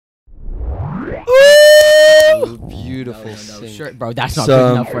beautiful sing. Sure, bro, that's not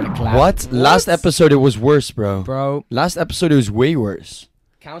good enough for the clap. What? Last episode it was worse, bro. Bro, Last episode it was way worse.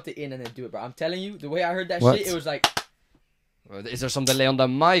 count it in and then do it, bro. I'm telling you, the way I heard that What? shit, it was like... Is there some delay on the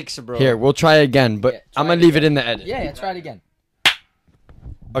mics, bro? Here, we'll try again, but Yeah, try I'm gonna it leave it again. in the edit. Yeah, try it again.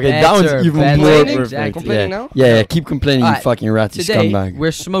 Okay, that Better, one's even better. more Complaining? perfect. Complaining yeah. now? Yeah, keep complaining, you Alright, fucking ratty Today, scumbag.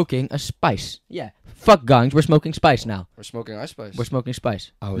 we're smoking a spice. Yeah. Fuck gongs, we're smoking spice now. We're smoking ice spice. We're smoking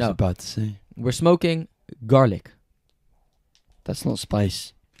spice. I was No, about to say. we're smoking garlic. That's not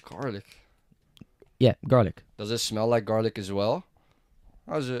spice. Garlic. Yeah, garlic. Does it smell like garlic as well?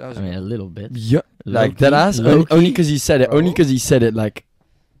 How's it? I mean, a little bit. Yeah, like Low-key, that ass. Only low-key. because he said it. Bro. Only because he said it. Like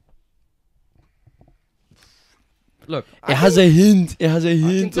Look, it has a hint. It has a can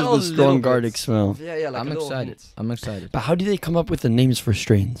hint tell of a the little strong bit. garlic smell. Yeah, like I'm a little excited. hint. I'm excited. But how do they come up with the names for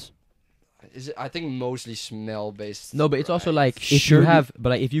strains? Is it? I think mostly smell based. No, but it's also right? like if you Surely- have, but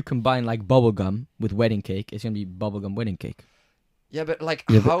like if you combine like bubblegum with wedding cake, it's gonna be bubblegum wedding cake. Yeah, but like,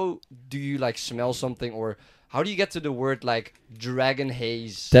 Yeah, but- how do you like smell something, or how do you get to the word like dragon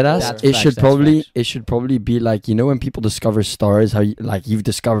haze? That ass. That's It facts, should that's probably. facts. It should probably be like, you know, when people discover stars, how you, like you've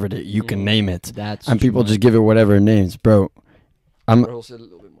discovered it, you can Mm. name it, That's and people true. just give it whatever names, bro. I'm Or also a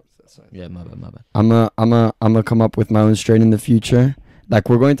little bit more to that side. Yeah, my bad, my bad. I'm gonna come up with my own strain in the future. Like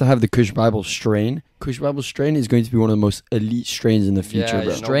we're going to have the KushBible strain. KushBible strain is going to be one of the most elite strains in the future, Yeah,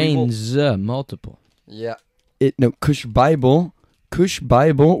 bro. yeah, no. Strains, multiple. Yeah,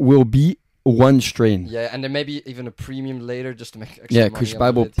 KushBible will be one strain. yeah, and then maybe even a premium later just to make extra Yeah, money out of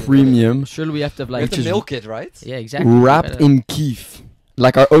KushBible it, you know. premium Surely we have to have We like have Which to is- milk it, right? yeah, exactly. wrapped in keef,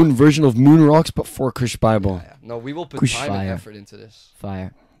 like our own version of Moon Rocks, but for KushBible. Yeah, yeah. No, we will put Kush time fire. and effort into this.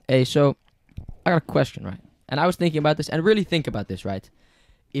 Fire. Hey, so I got a question, right? And I was thinking about this, and really think about this, right?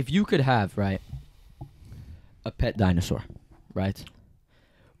 If you could have, right, a pet dinosaur, right?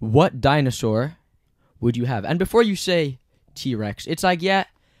 What dinosaur would you have? And before you say T-Rex, it's like, yeah,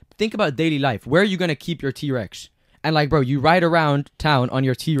 think about daily life. Where are you gonna keep your T-Rex? And like, bro, you ride around town on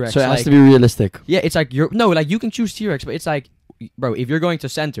your T-Rex. So it has like, to be realistic. yeah, it's like like you can choose T-Rex, but it's like, bro, if you're going to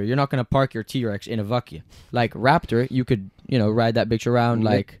center, you're not gonna park your T-Rex in a Vakia. Like Raptor, you could, ride that bitch around Mi-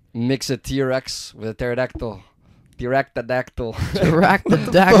 like Mix a T-Rex with a pterodactyl. Pterodactyl.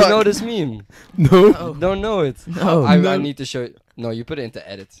 Pterodactyl. You know this meme? No, Don't know it. No. I need to show you. No, you put it into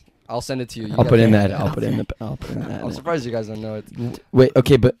edit. I'll send it to you. You I'll put guys it in can- that. I'll put it in the. I'll put it in I'm that. surprised you guys don't know it. Wait,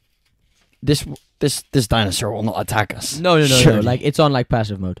 okay, but this dinosaur will not attack us. No. Surely. Like it's on like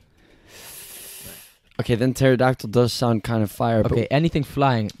passive mode. Okay, then pterodactyl does sound kind of fire. Okay, anything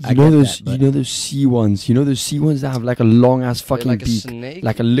flying. But I you know get those. that, but- You know those sea ones. You know those sea ones that have like a long ass fucking like a beak, snake.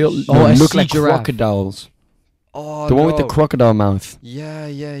 like a little. Oh, no, a look sea like giraffe. crocodiles. Oh, The one with the no. crocodile mouth.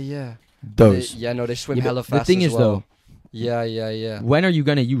 Yeah. Those. They swim Yeah, but hella the fast. thing as is, well. Yeah. when are you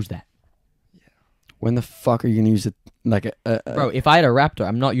gonna use that, When the fuck are you gonna use it? Like a bro? If I had a Raptor,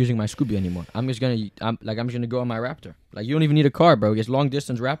 I'm not using my Scooby anymore. I'm just gonna go on my Raptor. Like you don't even need a car, bro. It's long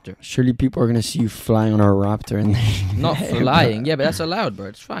distance Raptor. Surely people are gonna see you flying on a raptor and Not flying. Yeah, but that's allowed, bro.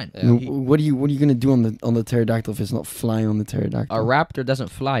 It's fine. Yeah. What are you gonna do on the pterodactyl if it's not flying on the pterodactyl? A Raptor doesn't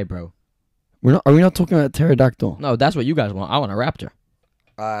fly, bro. Are we not talking about pterodactyl? No, that's what you guys want. I want a Raptor.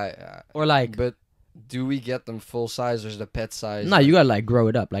 Or like, But do we get them full size or is it a pet size? no, you gotta like grow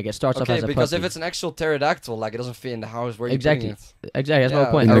it up. Like it starts off Okay, as a because puppy. if it's an actual pterodactyl, like it doesn't fit in the house. Where are you Exactly. putting it? Exactly, that's my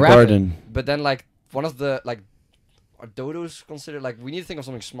Yeah. point. In A the Raptor- garden. But then like one of the like are dodos considered like we need to think of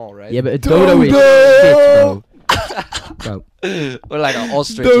something small, right? Yeah, but a dodo is Dodo! shit, bro. or like an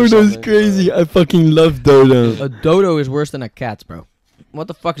ostrich. or Dodo's something. crazy. I fucking love dodo. A dodo is worse than a cat, bro. What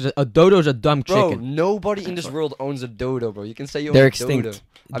the fuck is a dodo's a dumb Bro, chicken. nobody in this world owns a dodo, bro. You can say you own They're a extinct. dodo.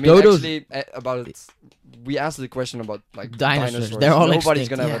 I mean, Dodos- actually, about it, we asked the question about like Dinosaurs. dinosaurs. They're all Nobody's extinct,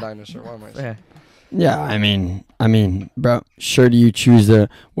 gonna have yeah. a dinosaur. Why am I saying? Yeah. Yeah, I mean, bro. Sure, do you choose the?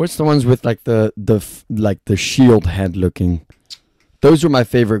 What's the ones with like the shield head looking? Those were my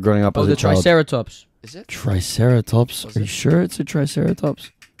favorite growing up Oh, as the a child. Triceratops. Is it? Triceratops. Was Are you it? sure it's a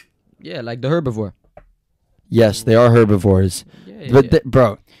Triceratops? Yeah, like the herbivore. Yes, they are herbivores. Yeah, But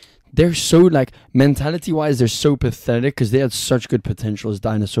bro, they're so like mentality-wise, they're so pathetic because they had such good potential as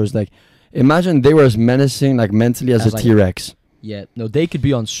dinosaurs. Like, imagine they were as menacing, like mentally, as As a like- T-Rex. yeah, no, they could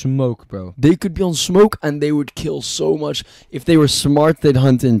be on smoke, bro. They could be on smoke and they would kill so much. If they were smart, they'd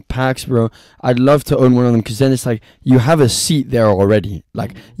hunt in packs, bro. I'd love to own one of them because then it's like you have a seat there already.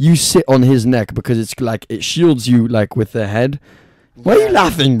 Like you sit on his neck because it's like it shields you like with the head. Why are you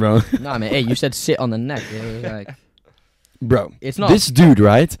laughing, bro? Nah, man. Hey, you said sit on the neck. It was like, Bro, it's not. this dude,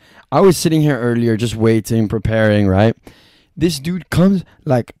 right? I was sitting here earlier just waiting, preparing, right? This dude comes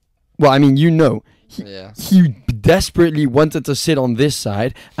like, well, I mean, Yeah. he desperately wanted to sit on this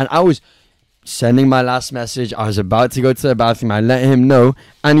side, and sending my last message. I was about to go to the bathroom. I let him know,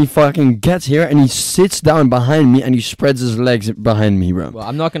 and he fucking gets here and he sits down behind me and he spreads his legs behind me, bro. Well,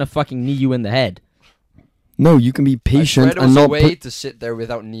 I'm not gonna fucking knee you in the head. No, you can be patient there and was a not way put. to sit there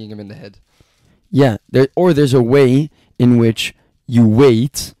without kneeing him in the head. Yeah, there's a way in which you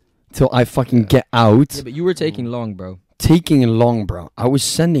wait till I fucking get out. Yeah, but you were taking long, bro. Taking long, bro. I was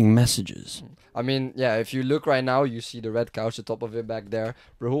sending messages. I mean, yeah, if you look right now, you see the red couch, the top of it back there.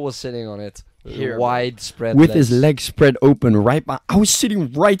 Rahul was sitting on it. Here, Widespread with legs. his legs spread open right by. I was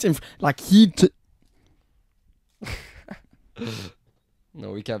sitting right in like he.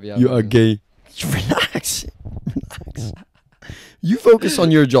 No, we can't be. You are gay. Relax. Relax. You focus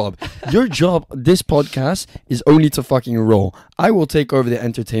on your job. Your job, this podcast, is only to fucking roll. I will take over the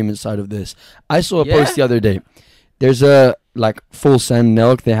entertainment side of this. I saw a post the other day. There's a like Full Send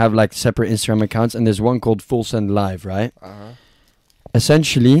Nelk. They have like separate Instagram accounts, and there's one called Full Send Live, right?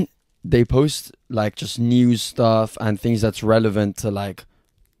 Essentially, they post like just news stuff and things that's relevant to like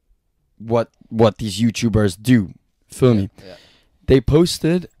what these YouTubers do. Feel me? Yeah. They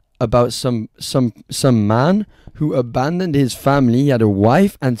posted about some man who abandoned his family. He had a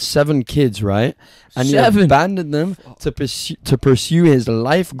wife and 7 kids, right? And he abandoned them to pursue his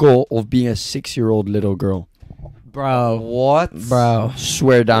life goal of being a 6-year-old little girl. Bro. What? Bro.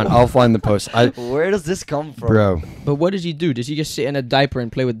 Swear down, I'll find the post. Where does this come from? Bro. But what does he do? Does he just sit in a diaper and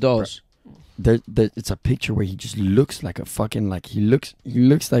play with dolls? It's a picture where he just looks like a fucking he looks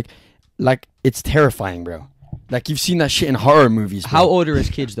like it's terrifying, bro. Like you've seen that shit in horror movies. Bro. How old are his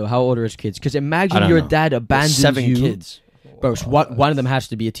kids though? How old are his kids? Because imagine your dad abandons 7 you. kids. Bro, so one of them has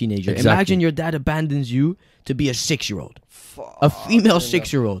to be a teenager. Exactly. Imagine your dad abandons you to be a 6-year-old. A female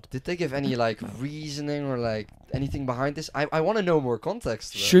 6-year-old. Did they give any like reasoning or like anything behind this? I want to know more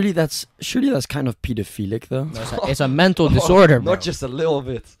context. Though. Surely that's kind of pedophilic though. No, it's a mental disorder, bro. Not just a little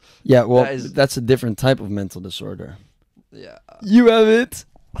bit. Yeah, well, That is- that's a different type of mental disorder. Yeah. You have it.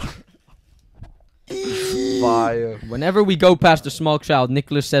 Fire. Whenever we go past a small child,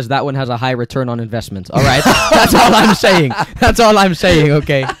 Nicholas says that one has a high return on investment. All right? That's all I'm saying. That's all I'm saying,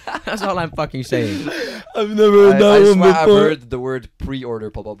 okay? That's all I'm fucking saying. I've never heard I that one swear I've before. heard the word pre-order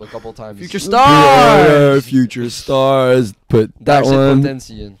pop up a couple times. Future stars! Future stars. Put that That's one.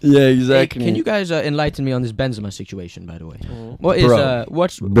 Potencian. Yeah, Hey, exactly. can you guys enlighten me on this Benzema situation, by the way? Mhm. What is Bro.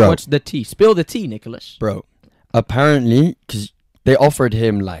 what's the tea? Spill the tea, Nicholas. Bro, apparently, because they offered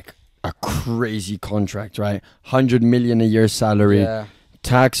him like a crazy contract, right? 100 million a year salary. Yeah.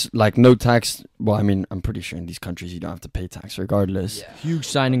 Tax, like no tax. Well, I mean, I'm pretty sure in these countries you don't have to pay tax regardless. Yeah. Huge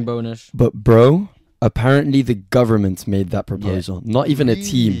signing bonus. But bro, apparently the government made that proposal. Not even a Really?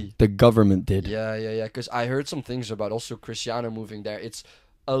 team. The government did. Yeah. Because I heard some things about also Cristiano moving there. It's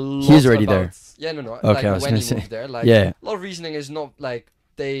a lot. He's already about, there. Yeah, no. Okay, like I was when gonna he say. moved there, like Yeah. a lot of reasoning is not like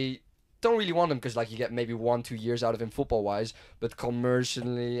they don't really want him because like you get maybe 1-2 years out of him football wise, but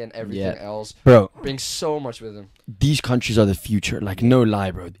commercially and everything else Bro, brings so much with him. these countries are the future. Like no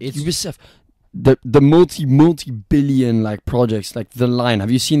lie, bro. It's- UNICEF, the multi-billion like projects like The Line. Have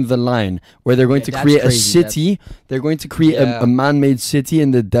you seen The Line where they're going Yeah, to that's create crazy. a city? They're going to create Yeah. a man-made city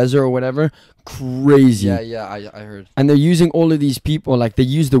in the desert or whatever. Crazy. Yeah, I heard. And they're using all of these people. Like they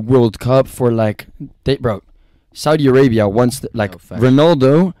use the World Cup for like bro. Saudi Arabia wants like Oh, facts.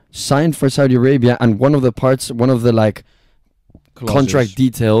 Ronaldo signed for Saudi Arabia, and one of the like contract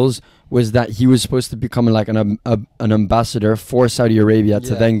details was that he was supposed to become like an ambassador for Saudi Arabia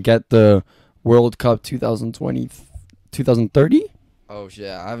to Yeah. then get the World Cup 2020 2030. Oh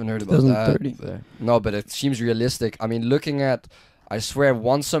yeah, I haven't heard about that. 2030. No, but it seems realistic. I mean, looking at, I swear,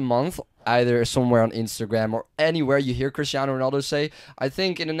 once a month, either somewhere on Instagram or anywhere you hear Cristiano Ronaldo say, I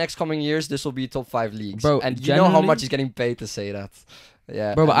think in the next coming years this will be top 5 leagues. Bro, and you know how generally- much he's getting paid to say that.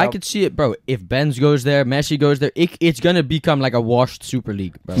 Yeah, Bro, but and I now- could see it, bro. If Benz goes there, Messi goes there, it's gonna become like a washed Super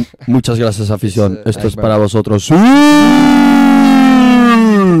League, bro. Muchas gracias, afición. It's, Esto es bro. para vosotros. Bro,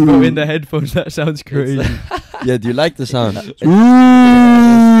 in the headphones, that sounds crazy. Yeah, do you like the sound?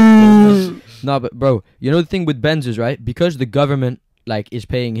 No, but bro, you know the thing with Benz is, right? Because the government like is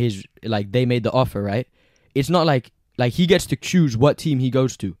paying his, like they made the offer, right? It's not like he gets to choose what team he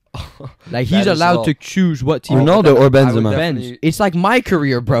goes to. Like he's That is allowed all. to choose what team. Ronaldo or I would Benzema? definitely- Benz. It's like my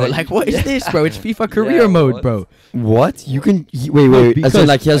career, bro. Like, Like what is yeah. this, bro? It's FIFA career Yeah, mode, what? bro. What? You can No, wait. As because- in,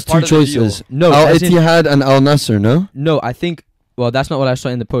 like he has Like, part two of the deal. choices. No, Al as in- Ittihad and Al Nasser. No. No, I think. Well, that's not what I saw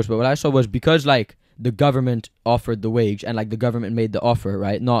in the post. But what I saw was because like the government offered the wage and like the government made the offer,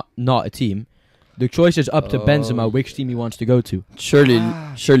 right? Not a team. The choice is up to Oh, Benzema which team he wants to go to.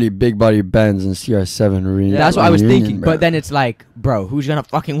 Surely big body Benz and CR7 reunion. That's what I was reunion, thinking. bro. But then it's like, bro, who's gonna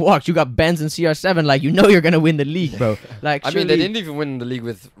fucking watch? You got Benz and CR7, like you know you're gonna win the league, bro. Like, I mean, they surely- didn't even win the league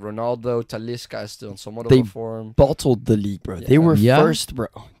with Ronaldo. Talisca is still in somewhat They of a form. bottled the league, bro. They Yeah. were Yeah. first, bro.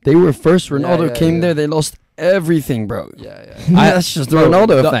 They were first. Ronaldo yeah, came yeah. there. They lost everything, bro. Yeah, yeah. That's just the Bro, Ronaldo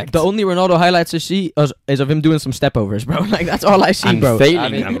the, effect. The only Ronaldo highlights I see is of him doing some stepovers, bro. Like that's all I see, And bro. failing I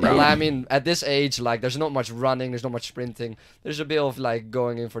mean, them, bro. I mean, at this age, like, there's not much running, there's not much sprinting. There's a bit of like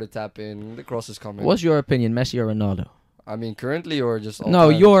going in for the tap in. The cross is coming. What's your opinion, Messi or Ronaldo? I mean, currently or just all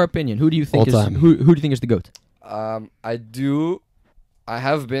No, time? your opinion. Who do you think All is time. who do you think is the goat? I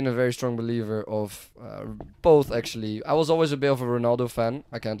have been a very strong believer of both, actually. I was always a bit of a Ronaldo fan,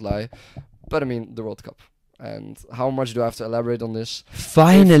 I can't lie. But I mean, the World Cup. And how much do I have to elaborate on this?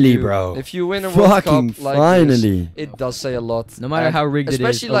 Finally, If you- bro. If you win a World Fucking Cup like finally. this, it does say a lot. No matter And how rigged it is,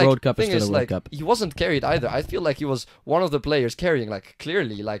 especially a like, World Cup is thing still a World like, Cup. he wasn't carried either. I feel like he was one of the players carrying, like,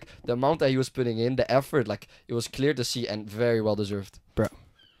 clearly, like, the amount that he was putting in, the effort, like, it was clear to see and very well deserved. Bro.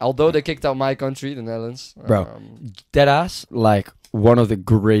 Although they kicked out my country, the Netherlands. Bro. Deadass, like one of the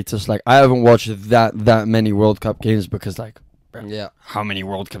greatest. Like I haven't watched that many World Cup games because like Yeah. how many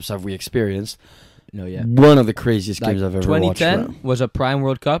World Cups have we experienced? No, yeah. One of the craziest Like games I've ever watched. 2010 bro. was a prime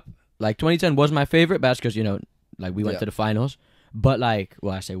World Cup. Like 2010 was my favorite, but that's because like we went Yeah. to the finals. But like,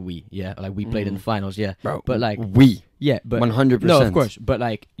 well, I say we, yeah, like we played in the finals, yeah. Bro, But like, we yeah, but 100%. no, of course. But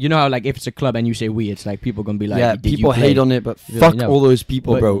like, you know how like if it's a club and you say we, it's like people gonna be like, yeah, "Did you people play?" hate on it, but Yeah, fuck no. all those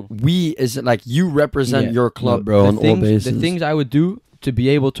people, But- bro. We is like you represent Yeah. your club, No, bro, the on all things- bases. The things I would do to be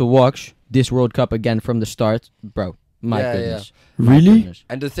able to watch this World Cup again from the start, bro. My Yeah, goodness. My Really? goodness.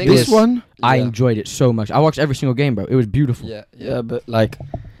 And the thing This is, one? I yeah. enjoyed it so much. I watched every single game, bro. It was beautiful. Yeah, Yeah, but like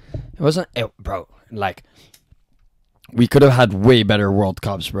it wasn't, bro. Like we could have had way better World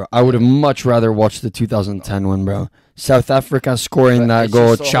Cups, bro. I would have much rather watched the 2010 one, bro. South Africa scoring But that it's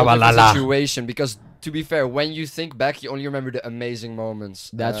goal, just a whole different chabalala. situation, because to be fair, when you think back, you only remember the amazing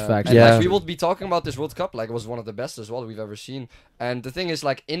moments. That's facts. And Yeah. like, we will be talking about this World Cup like it was one of the best as well we've ever seen. And the thing is,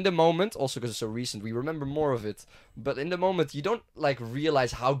 like, in the moment, also because it's so recent, we remember more of it. But in the moment, you don't like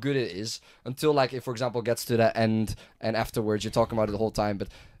realize how good it is until, like, if for example gets to the end and afterwards you're talking about it the whole time. But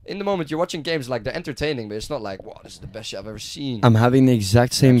in the moment, you're watching games, like, they're entertaining, but it's not like, wow, this is the best shit I've ever seen. I'm having the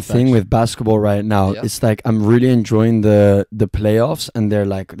exact same That's thing facts. with basketball right now. Yeah. It's like I'm really enjoying the playoffs, and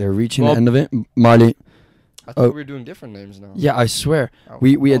they're reaching Well- the end of it. Marley, I oh. thought we were doing different names now. yeah, I swear. Oh,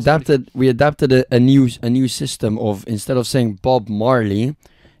 We well, adapted a new system of, instead of saying Bob Marley,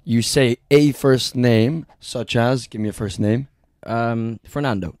 you say a first name, such as, give me a first name.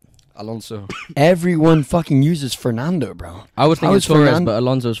 Fernando. Alonso. Everyone fucking uses Fernando, bro. I was How thinking is Torres, Fernan- but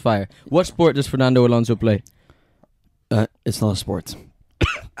Alonso's fire. What sport does Fernando Alonso play? It's not a sport,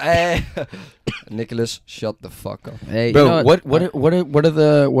 Nicholas, shut the fuck up. Hey, bro. you know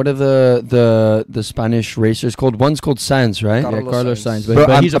What are the Spanish racers called? One's called Sainz, right? Carlos Carlos Sainz. Sainz, but,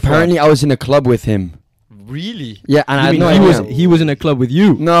 Bro, he's a apparently I was in a club with him. Really? Yeah, and I had You no mean idea. he was in a club with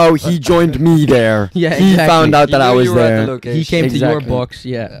you. No, he joined me there. Yeah, he exactly. found out He that I knew was you were at the there. location. He came to your Exactly. box,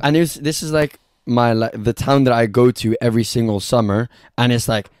 yeah. And this is like the town that I go to every single summer, and it's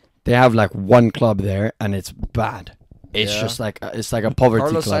like they have like one club there, and it's bad. It's Yeah. just like it's like a poverty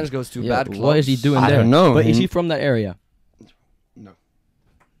Carlos club. Sainz goes to Yeah, bad but clubs. what is he doing I there? don't know. But is he from that area?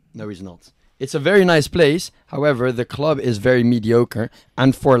 No, he's not. It's a very nice place. However, the club is very mediocre,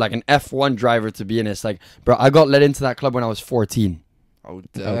 and for like an F1 driver to be in, it's like, bro, I got let into that club when I was 14. Oh, Oh,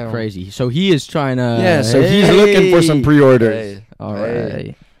 damn. crazy. So he is trying to... Yeah, so he's looking for some Hey. pre-orders. Hey. All Hey.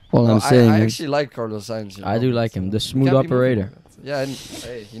 right. All Well, I'm saying I is, actually like Carlos Sainz. you I know, do like but, him. The he smooth can't be moving operator. like that. Yeah, and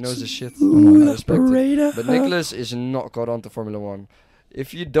hey, he knows his shit. Smooth I respect it. operator. But Nicholas is not got on to Formula 1.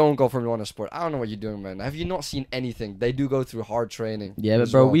 If you don't go Formula 1 as sport, I don't know what you're doing, man. Have you not seen anything? They do go through hard training. Yeah, but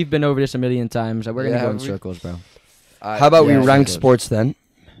as bro, well. we've been over this a million times. We're going to Yeah, go in we- circles, bro. How about Yeah, we rank of course. sports then?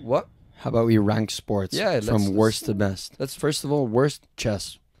 What? How about we rank sports Yeah, let's- from let's- worst to best? let's- First of all, worst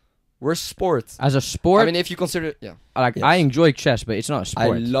chess. Worst sport. As a sport, I mean, if you consider, yeah. like yes. I enjoy chess, but it's not a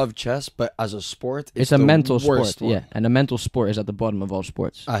sport. I love chess, but as a sport, it's a the mental sport, worst one. yeah. And a mental sport is at the bottom of all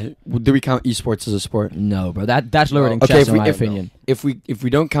sports. Do we count esports as a sport? No, bro, that's lower No. than Okay, chess if in we- my if- opinion. If we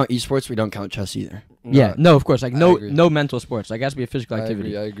don't count esports, we don't count chess either. Yeah, no, of course, like I no agree. mental sports. Like it has to be a physical I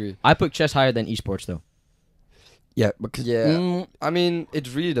activity. agree. I put chess higher than esports though. Yeah, because Yeah. I mean,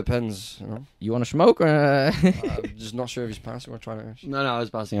 it really depends. You know? You want to smoke or? I'm just not sure if he's passing or trying to. no, I was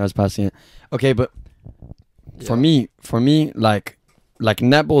passing it. Okay, but for Yeah. me, like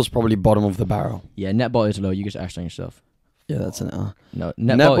netball is probably bottom of the barrel. Yeah, netball is low. You just ask on yourself. Yeah, that's an L. No,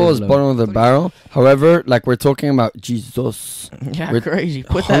 Netball is low. bottom of the barrel. However, like we're talking about Jesus. Yeah, We're- crazy.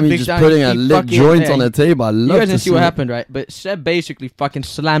 Put that Homie big just down. putting a He lit fucking- joint yeah, on the table. I You love guys to didn't see what it. happened, right? But Seb basically fucking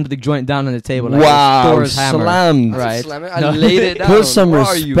slammed the joint down on the table. Like Wow, Thor's hammer. slammed. Right. Slam it. I No. laid it down. Put some What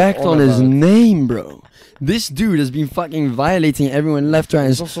are you respect on his about? name, bro. This dude has been fucking violating everyone left, right, and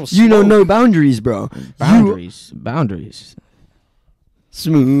There's also you know smoke. no boundaries, bro. Boundaries.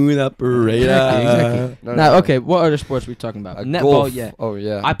 Smooth operator. Exactly. No, Now, no. okay, what other sports we talking about? Netball, Golf. yeah. Oh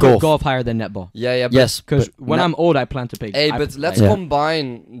yeah. I put Golf. golf higher than netball. Yeah, but Yes, Because but when net- I'm old, I plan to pick. Hey, I- but let's Yeah.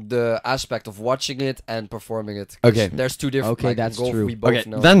 combine the aspect of watching it and performing it. 'Cause Okay. There's two different. Okay, like, in that's golf, true. We both okay,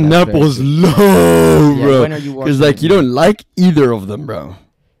 know. then That's Netball's very low, Yeah, bro. when are you Because watching like you it? don't like either of them, bro.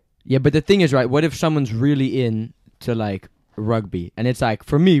 Yeah, but the thing is, right, what if someone's really into, like, rugby? And it's like,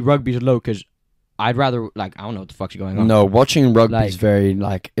 for me, rugby's low because I'd rather, like, I don't know what the fuck's going on. No, watching rugby is Like- very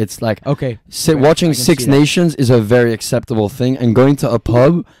like it's like Okay. si- Right, watching I can Six see that. Nations is a very acceptable thing, and going to a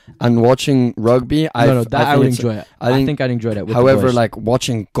pub and watching rugby, No, that I think would it's- enjoy it. I I think- think I'd enjoy that with the However, boys. like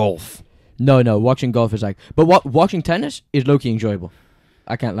watching golf, No, watching golf is like... But watching tennis is low-key enjoyable.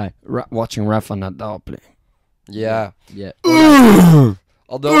 I can't lie. watching Rafa Nadal play. Yeah. Yeah.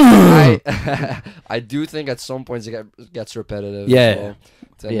 Although I do think at some points it gets repetitive. Yeah. as well.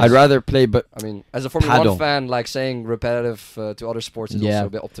 Tennis. Yes. I'd rather play, but I mean, as a Formula Paddle. 1 fan, like saying repetitive to other sports is Yeah. also a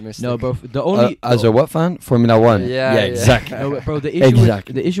bit optimistic. No, bro, the only... as a what fan? Formula One. Yeah, yeah. exactly. No, but bro, the issue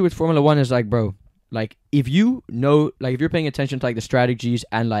Exactly. with, the issue with Formula 1 is like, bro, like if you know, like if you're paying attention to like the strategies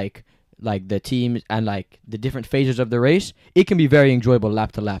and like the teams and like the different phases of the race, it can be very enjoyable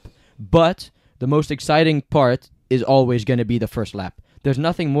lap to lap. But the most exciting part is always going to be the first lap. There's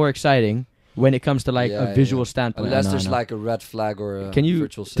nothing more exciting when it comes to like Yeah, a visual yeah. standpoint. Unless No, there's no. like a red flag or a Can you-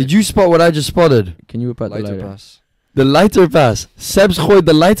 virtual Did you spot what I just spotted? Can you put the lighter lighter? pass? The lighter pass. Seb's gooit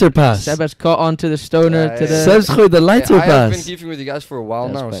the lighter pass. Seb has caught on to the stoner Yeah, to the. yeah. Seb's gooit the lighter I have been pass. keeping with you guys for a while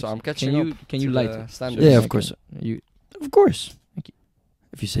That's now, facts. so I'm catching Can you up. can you to light the it? standards. Yeah, of course. You Of course. Thank you.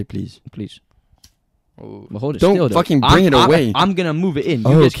 If you say please. please. Oh. Well, hold it Don't still, though. fucking bring it away. I'm gonna move it in. You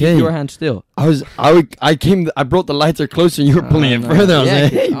Oh, just keep okay. your hand still. I brought the lighter closer and you were pulling it No. further. I was Yeah,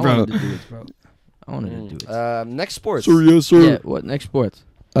 like, hey, I bro. wanted to do it, bro. I wanted to do it. Next sport. Sorry, yes, sir. Yeah, what next sport?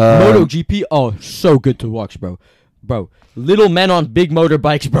 MotoGP. Oh, so good to watch, bro. Bro, little men on big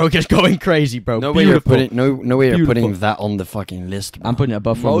motorbikes, bro, just going crazy, bro. No way you're Beautiful. putting no way you're putting Beautiful. that on the fucking list. Bro. I'm putting it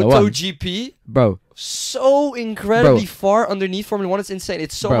above Formula 1. MotoGP, Bro, so incredibly Bro. far underneath Formula 1. It's insane.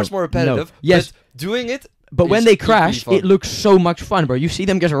 It's so Bro, much more repetitive. no. Yes. But doing it, but when It's they equally crash, fun. it looks so much fun, bro. You see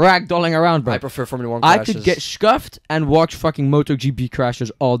them just ragdolling around, bro. I prefer Formula 1 I crashes. could get scuffed and watch fucking MotoGP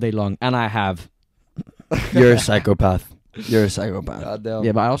crashes all day long, and I have. You're a psychopath. You're a psychopath. Goddamn.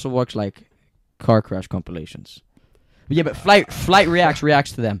 Yeah, but I also watch like car crash compilations. But yeah, but flight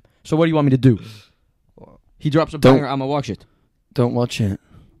reacts to them. So what do you want me to do? He drops a Don't- banger, I'ma watch it. Don't watch it.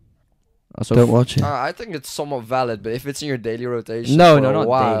 Also, Don't watch it. I think it's somewhat valid, but if it's in your daily rotation no, for no, a not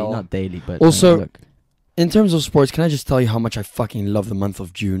while, daily, not daily, but Also- look. In terms of sports, can I just tell you how much I fucking love the month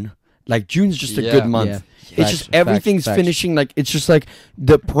of June? Like June's just a Yeah. good month. Yeah. It's Facts, just everything's facts. finishing. Like it's just like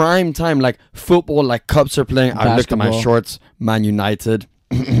the prime time. Like football, like cups are playing. I looked at my Basketball. shorts. Man United.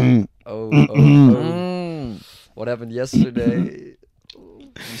 Oh, Mm. what happened yesterday?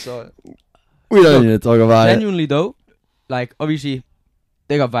 You saw it. We don't Look, need to talk about it. Genuinely though, like obviously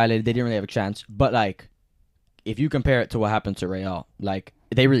they got violated, they didn't really have a chance. But like, if you compare it to what happened to Real, like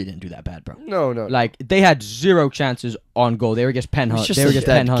they really didn't do that bad, bro. No. Like they had 0 chances on goal. They were just pen It was hunt. just They were a just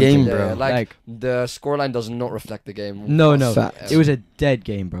dead pen hunting. game, Yeah, bro. yeah, like, Like the scoreline does not reflect the game. no. Facts. It was a dead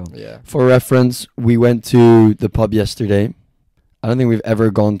game, bro. Yeah. For reference, we went to the pub yesterday. I don't think we've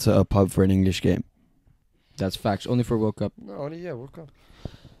ever gone to a pub for an English game. That's facts. Only for World Cup. No, only World Cup.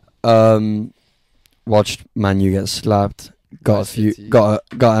 Watched Man U get slapped. Got Nice a few. City. Got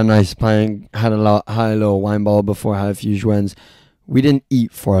a nice pint. Had a little wine bottle before. Had a few joints. We didn't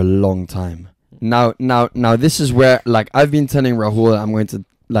eat for a long time. Now, this is where like I've been telling Rahul I'm going to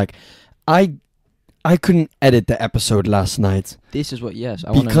like, I couldn't edit the episode last night This is what. Yes,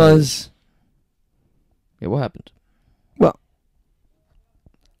 I want to. because Yeah, what happened?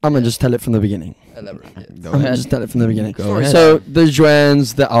 I'm gonna just tell it from the beginning. Elaborate. Yeah. Go I'm gonna ahead. just tell it from the beginning. Go Sorry. ahead. So the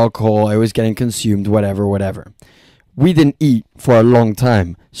joints, the alcohol, it was getting consumed, whatever. We didn't eat for a long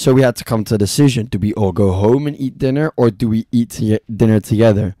time, so we had to come to a decision: do we all go home and eat dinner, or do we eat dinner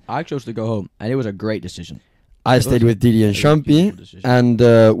together? I chose to go home, and it was a great decision. I It stayed was with Didi and It was a beautiful Shampi, decision.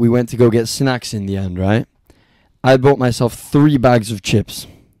 and we went to go get snacks in the end. Right? I bought myself 3 bags of chips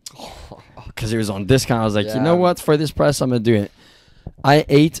because it was on discount. I was like, you know Yeah. what? For this price, I'm gonna do it. I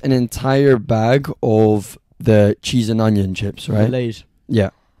ate an entire bag of the cheese and onion chips. Right? Lay's. Yeah.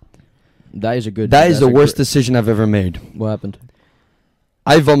 That is a good. That is that's the a worst good- decision I've ever made. What happened?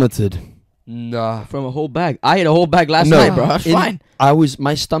 I vomited. Nah. From a whole bag. I ate a whole bag last No, night, bro. That's in- fine.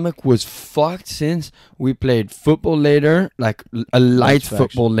 My stomach was fucked since we played football later, like a light That's facts.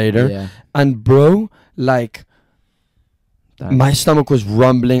 football later. Yeah. And bro, like Damn. my stomach was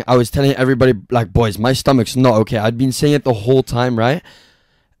rumbling. I was telling everybody, like, boys, my stomach's not okay. I'd been saying it the whole time, right?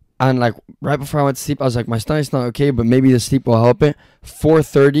 And like right before I went to sleep, I was like, my stomach's not okay, but maybe the sleep will help it.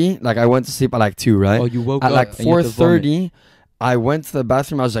 4:30, like I went to sleep at like 2, right? Oh, you woke At up like and you had to vomit. 4:30, I went to the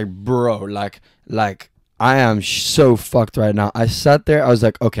bathroom. I was like, bro, like I am so fucked right now. I sat there. I was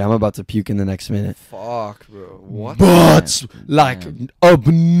like, okay, I'm about to puke in the next minute. Fuck, bro. What? But like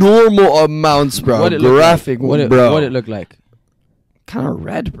abnormal amounts, bro. What it look Graphic, like? bro. What it looked like? Kind of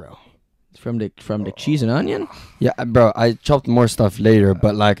red, bro. From the cheese and onion? Yeah, bro. I chopped more stuff later,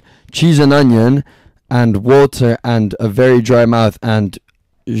 but like cheese and onion, and water, and a very dry mouth, and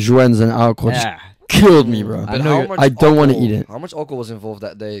joints and alcohol just killed me, bro. But I know how you're- much I don't wanna alcohol- eat it. How much alcohol was involved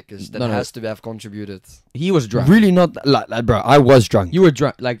that day? Because that No, no. has to have contributed. He was drunk. Really not like, bro. I was drunk. You were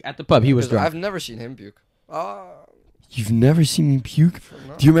drunk. Like at the pub, he was 'Cause drunk. I've never seen him puke. You've never seen me puke?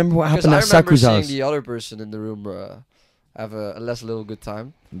 No. Do you remember what Because happened I at remember Saku's seeing house? the other person in the room have a less little good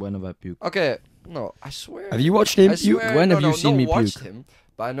time. When have I puke? Okay, no, I swear. Have you watched him I puke? swear, When no, have you no, seen not me watched puke? him,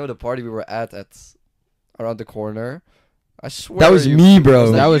 but I know the party we were at around the corner. I swear. That was you me, puked. bro.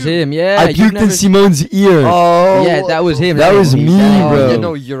 Was That was you? him. Yeah. I you puked never- in Simone's ear. Oh, Yeah, that was him. That was me, me, Oh, bro. yeah,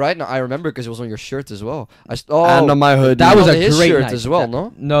 no, you're right. Now I remember because it was on your shirt as well. And on my hood. That was on a his great shirt night. as well,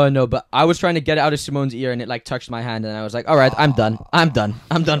 no? No, but I was trying to get it out of Simone's ear and it like touched my hand and I was like, all right, I'm done. I'm done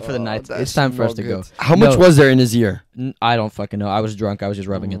for the Oh, night. It's that's time for us not to go. good. How much No. was there in his ear? I don't fucking know. I was drunk. I was just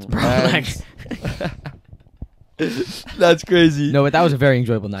rubbing it. Bro. And- Like, That's crazy. no, but that was a very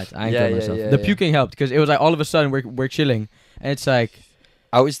enjoyable night. I enjoyed Yeah, myself. yeah, The yeah. puking helped because it was like all of a sudden we're chilling and it's like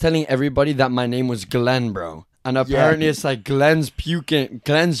I was telling everybody that my name was Glenn, bro. And apparently it's like Glenn's puking.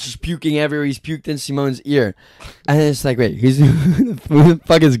 Glenn's just puking everywhere. He's puked in Simone's ear. And it's like, wait, who the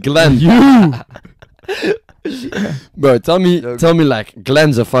fuck is Glenn? You! Bro, tell me like,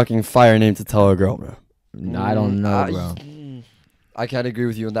 Glenn's a fucking fire name to tell a girl, bro. I don't know, bro. I can't agree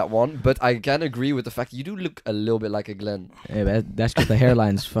with you on that one, but I can agree with the fact you do look a little bit like a Glenn. Hey, that's because the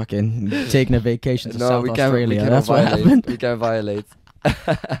hairline's fucking taking a vacation to South we Australia. can't That's what violate. happened. We can't violate.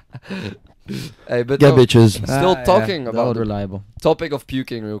 Hey, but Get no, bitches. still talking the about old the reliable. topic of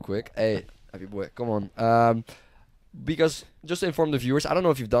puking real quick. Hey, happy boy, come on. Because just to inform the viewers, I don't know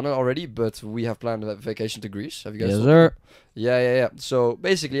if you've done it already, but we have planned a vacation to Greece. Have you guys? Yes, thought- sir. Yeah. So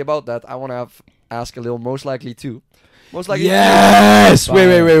basically about that, I want to ask a little most likely too. Most likely. Yes!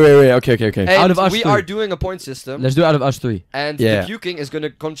 Fire. Wait. Okay. And Out of us we three. are doing a point system, Let's do it out of us three. and Yeah. the puking is going to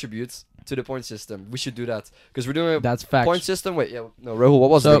contribute to the point system. We should do that because we're doing a That's facts. point system. Wait, yeah, no, Rahul, what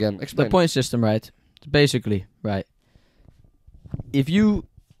was it So, again? Explain. The point system, right? It's basically, right. If you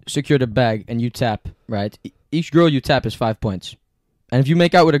secure the bag and you tap, right? Each girl you tap is 5 points. And if you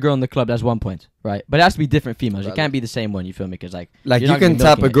make out with a girl in the club, that's 1 point, right? But it has to be different females. It Valid. can't be the same one, you feel me? Because like Like, you're you not gonna can be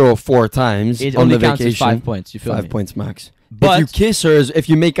tap a milking girl 4 times it on only the counts as vacation. 5 points, you feel 5 me? points max. But if you kiss her, if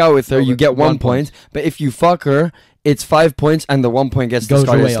you make out with her, No, you but get 1 1 point. But if you fuck her, it's 5 points, and the 1 point gets goes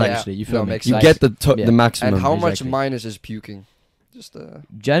discarded. away, It's like, obviously, you feel No, me? makes you sense. get the Yeah. the maximum. and how much exactly. minus is puking? Just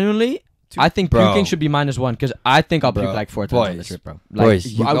Genuinely, I think Bro. puking should be -1 because I think I'll puke Bro. like 4 times on the Boys. trip, bro. Boys,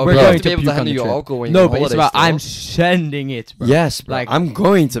 Like, you- we're bro, going you have to to be able puke to on handle the your trip. alcohol when No, you're but on it's holiday about I'm still. sending it, bro. Yes, bro. Like, I'm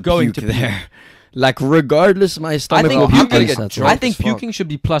going to going puke to there. Like, regardless, my I stomach think will be puking- unsettled. I think as fuck. puking should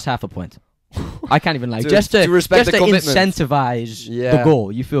be plus half a point. I can't even lie. To- Just to to respect just the to commitment. incentivize the Yeah.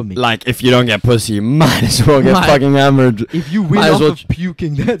 goal. You feel me? Like, if you don't get pussy, you might as well get Might- fucking hammered. If you win Might as off well of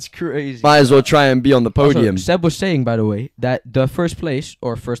puking, that's crazy. Might as well try and be on the Also, podium. Seb was saying, by the way, that the first place,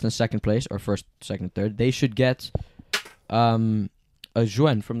 or first and second place, or first, second, third, they should get a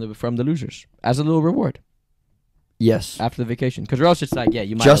joint from the losers as a little reward Yes. after the vacation. Because or else it's like, yeah,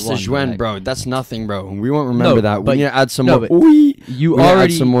 you might Just have a won, joint, like, bro. That's nothing, bro. We won't remember No, that. but- We need to add some no, more. but We You need to add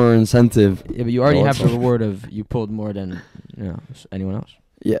already, some more incentive. yeah, but you already Oh, have the fuck. reward of you pulled more than anyone else.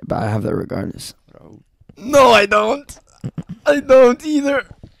 Yeah, but I have that regardless. No, I don't. I don't either.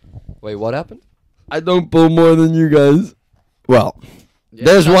 Wait, what happened? I don't pull more than you guys. Well,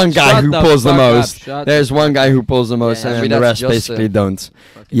 there's Shut- one guy shut who the pulls the fuck up, most. shut There's one guy who pulls the most, Yeah, and I mean, the that's rest basically Justin. don't.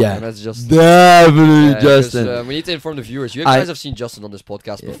 Yeah. And that's just Definitely, 'cause, Justin. we need to inform the viewers. You I- guys have seen Justin on this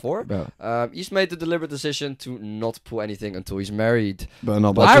podcast Yeah, before. bro. He's made the deliberate decision to not pull anything until he's married. But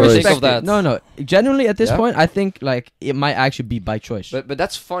not But by I choice. respect of that. it. No, genuinely at this Yeah? point, I think like it might actually be by choice. But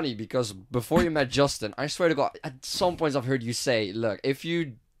that's funny because before you met Justin, I swear to God, at some points I've heard you say, "Look, if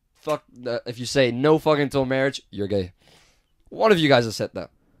you say no fucking until marriage, you're gay." One of you guys has said that.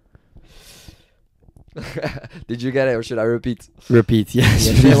 Did you get it, or should I repeat? Repeat, yes.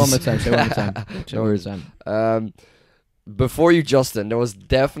 Yeah, say it one more time. Say it one more time. Say it No one more worries. time. Before you, Justin, there was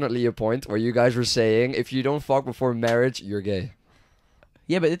definitely a point where you guys were saying if you don't fuck before marriage, you're gay.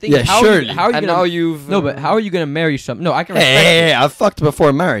 Yeah, but the thing Yeah, is, how surely. are you And gonna? now you've No, but how are you gonna marry some? No, I can respect. Hey, it. I fucked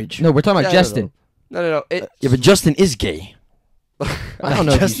before marriage. No, we're talking about Yeah, Justin. No. Yeah, but Justin is gay. I don't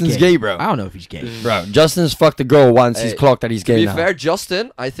know if Justin's he's gay. gay, bro. I don't know if he's gay. Bro, Justin's fucked a girl once. He's Hey, clocked that he's To gay be now. fair,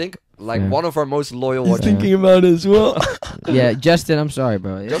 Justin, I think Yeah. one of our most loyal He's watchers. thinking about it as well. Yeah, Justin, I'm sorry,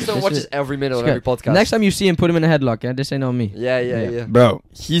 bro. Justin This watches is- every minute of it's every good. podcast. Next time you see him, put him in a headlock. Yeah, this ain't on me. Yeah. Bro,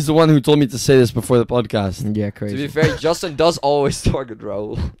 he's the one who told me to say this before the podcast. Yeah, To crazy. be fair, Justin does always target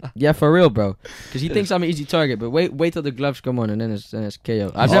Raul. Yeah, for real, bro. Because he thinks I'm an easy target. But wait till the gloves come on, and then it's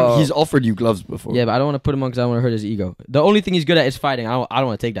KO. I've never. Oh. He's offered you gloves before. Yeah, but I don't want to put him on because I don't want to hurt his ego. The only thing he's good at is fighting. I don't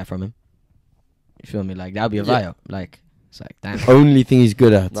want to take that from him. You feel me? Like, that would be a Yeah. vio. Like, it's like, damn. Only thing he's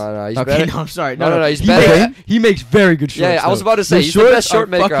good at. No, he's Okay, better. no, I'm sorry. No, he's he better. Makes, he makes very good shorts. Yeah, I was though. about to say The he's the best shorts short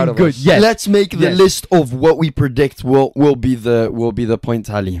are maker out fucking of good. us. Yes. Let's make the Yes. list of what we predict will be the point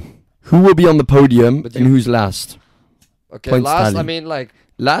tally. Who will be on the podium But and you- who's last? Okay, Points last, tally. I mean, like,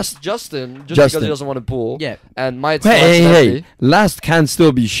 Last. Justin, because Justin. he doesn't want to pull. Yeah. And might Hey. Last can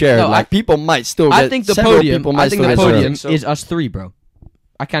still be shared. No, like people might still get. I think the several podium. people might I think still the get zero. podium So- is us three, bro.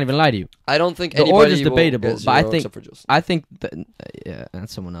 I can't even lie to you. I don't think The anybody order's will debatable, get but I zero think- except for Justin. I think that yeah,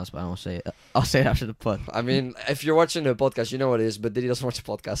 that's someone else, but I won't say it. I'll say it after the pod. I mean, if you're watching the podcast, you know what it is, but Diddy doesn't watch the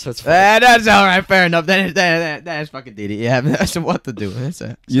podcast, so it's fine. That's all right. Fair enough. That is fucking Didi. Yeah, that's what to do. That's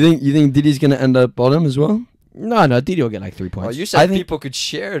it. You think Diddy's gonna end up bottom as well? No, Didi will get like 3 Well, points. you said I think- people could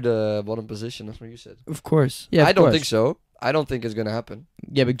share the bottom position. That's what you said. Of course. yeah, I of don't course. think so. I don't think it's gonna happen.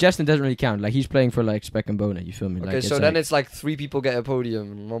 Yeah, but Justin doesn't really count. Like he's playing for like Speck and Bona. You feel me? Okay, Like, so then it's like 3 people get a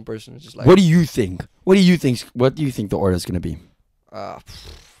podium and 1 person is just like. What do you think? What do you think the order is gonna be? Uh,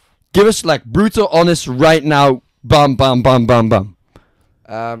 Give us like brutal, honest, right now. Bam, bam, bam, bam, bam.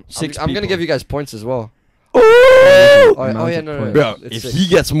 Six I'm gonna people. give you guys points as well. Oh, Oh, Amount yeah, of no, points. bro! It's If 6. he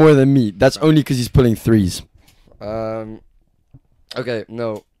gets more than me, that's only because he's pulling threes. Okay,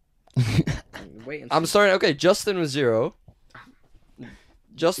 no. Wait. I'm starting. Okay, Justin was 0.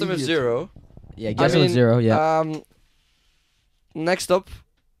 Justin was Idiot. 0. Yeah, Justin was 0. Yeah. Next up,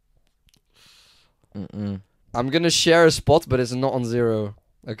 Mm-mm. I'm gonna share a spot, but it's not on 0.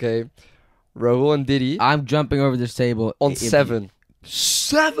 Okay, Rahul and Diddy I'm jumping over this table on if- 7.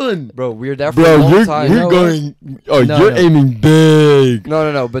 7, Bro, we're there for a bro. long You're time. You know going. Oh, No, you're no. aiming big.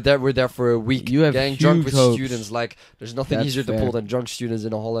 No, but we're there for a week. You have getting drunk huge with hopes. students. Like, there's nothing That's easier to fair. pull than drunk students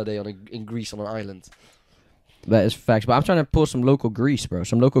in a holiday in Greece on an island. That is facts. But I'm trying to pull some local Greece, bro.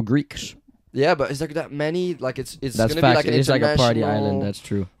 Some local Greeks. Yeah, but is there that many? Like, it's That's gonna be facts. like an it is like a party international island. That's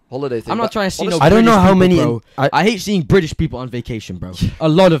true. holiday thing. I'm not but trying to see no. honestly- I don't know British how people, many. Bro. I hate seeing British people on vacation, bro. A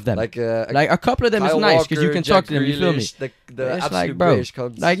lot of them. like Like a couple of them is Kyle nice because you Walker, can Jack talk to them. You feel me? Grealish, The It's absolute like, bro, British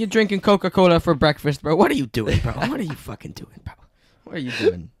cunts. Like you're drinking Coca-Cola for breakfast, bro. What are you doing, bro? What are you fucking doing, bro? What are you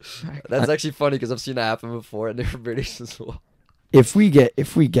doing? That's actually funny because I've seen that happen before, and they're British as well. If we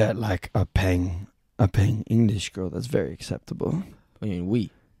get like a paying English girl, that's very acceptable. I mean,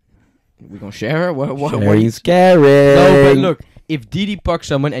 we gonna share her? What? Sharing's caring. No, but look, if Didi pucks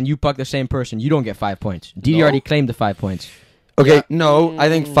someone and you puck the same person, you don't get 5 points. Didi No. already claimed the 5 points. Okay, Yeah. no, I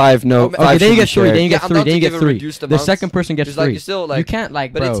think 5. No, Okay, 5 Okay, then you should get be 3. shared. Then you get I'm 3. down Then to you give get a 3. reduced The amount. second person gets Because like 3. you still You like, can't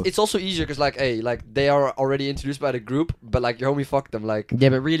like, but bro. it's also easier because like, hey, like they are already introduced by the group, but like your homie fucked them. Like, Yeah,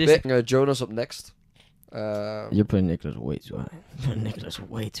 but realistically, Jonas up next. you're putting Nicholas way too high. Nicholas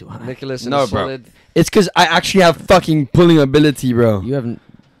way too high. Nicholas in No, a bro. solid. It's because I actually have fucking pulling ability, bro. You haven't.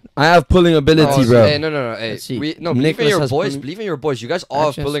 I have pulling ability, Oh, bro. Hey, no. Hey, Let's see. believe in Nicholas your has boys. pulling- Believe in your boys. You guys all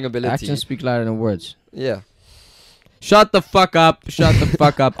have pulling ability. Actions speak louder than words. Yeah. Shut the fuck up. Shut the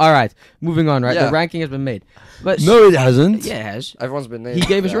fuck up. All right, moving on. Right, Yeah. the ranking has been made. But No, it hasn't. yeah, it has. Everyone's been named. He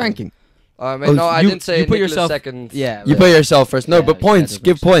gave his Yeah. ranking. Oh, No, I you- didn't say you put Nicholas yourself- second. Yeah. You put yourself first. No, Yeah, but yeah, points. that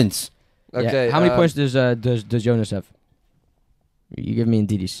Give makes sense. points. Okay. How many points does Jonas have? You give me and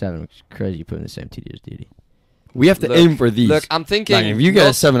Didi 7, which is crazy. You put in the same TD as Didi. We have to Look, aim for these. Look, I'm thinking. Like, if you get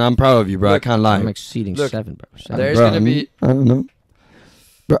a 7, I'm proud of you, bro. Look, I can't lie. I'm exceeding Look, 7, bro. 7. there's Bro, gonna be. I don't know.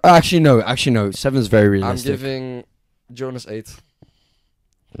 Bro, actually, no. 7's very I'm realistic. giving Jonas 8.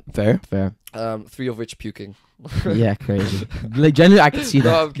 Fair. Fair. 3 of which puking. Yeah, crazy. Like, generally, I can see No,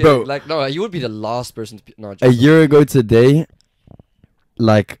 that. I'm kidding. Bro. Like, no, you would be the last person to. No, A just year ago today,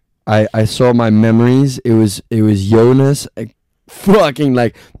 like I saw my memories. It was Jonas. Fucking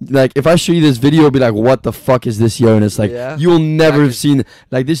like if I show you this video, it'll be like, what the fuck is this Jonas? Like Yeah. you'll never I have seen.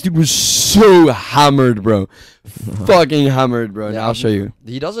 Like this dude was so hammered, bro. Fucking hammered, bro. Yeah, Now I'll show you.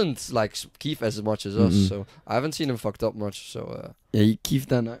 He doesn't like Keith as much as us, Mm-mm. so I haven't seen him fucked up much. So Yeah, you keep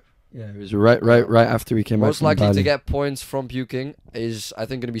that. Now. Yeah, it was right after we came back Most from likely to Bali. get points from puking is, I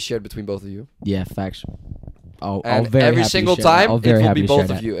think, going to be shared between both of you. Yeah, facts. I'll And very every happily single share that. time, I'll it very will happily be share both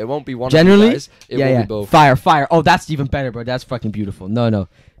that. of you. It won't be one Generally? of you guys. It yeah, will yeah. be both. Fire. Oh, that's even better, bro. That's fucking beautiful. No.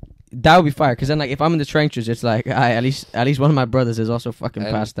 That would be fire. Because then, like, if I'm in the trenches, it's like, at least one of my brothers is also fucking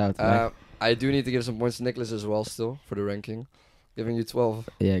And, passed out. Right? I do need to give some points to Nicholas as well, still, for the ranking. Giving you 12.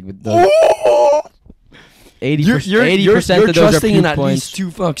 Yeah, with those 80%, You're 80% of those are trusting in puke at points. least 2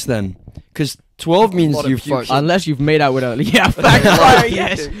 fucks then. Because 12 means lot of you puke. fucked. Unless you've made out with a... Yeah, fact. Fire,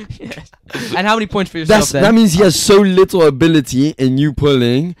 yes. And how many points for yourself then? That means he has so little ability in you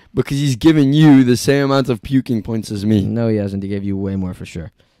pulling because he's giving you the same amount of puking points as me. No, he hasn't. He gave you way more for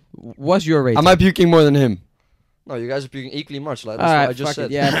sure. What's your rating? Am I puking more than him? No, you guys are puking equally much. Like, that's what I Alright, just fuck said.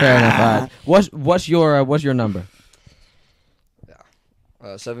 it. Yeah, fair enough. Alright. What's your number?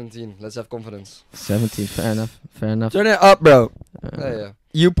 17. Let's have confidence. 17. Fair enough. Turn it up, bro. Yeah.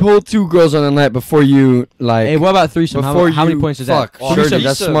 You pulled 2 girls on a night before you, like... Hey, what about threesome? How many points is that? fuck. Oh, Surely threesome.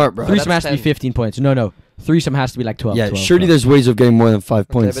 that's smart, bro. Threesome. Threesome has That's to be 10. 15 points. No. Threesome has to be like 12. Yeah, 12, surely 12. there's ways of getting more than 5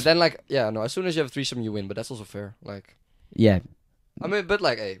 Okay, points. but then, like, yeah, no, as soon as you have a threesome, you win, but that's also fair. Like, Yeah. I mean, but,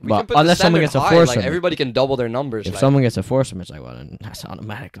 like, hey, we But can put unless the someone standard gets a high, foursome. like, everybody can double their numbers. If like, someone gets a foursome, it's like, well, then that's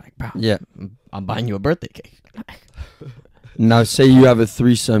automatic. Like, bro, Yeah. I'm buying you a birthday cake. Now, say you have a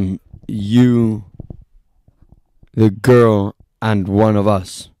threesome, you, the girl, and one of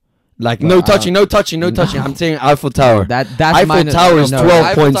us. Like, Well, no touching. I'm saying Eiffel Tower. That's Eiffel minus- Tower is no. 12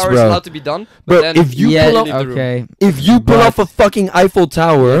 Eiffel points, Tower bro. is allowed to be done, but Bro, then if you yeah, pull up- leave the room. okay. If you pull But- off a fucking Eiffel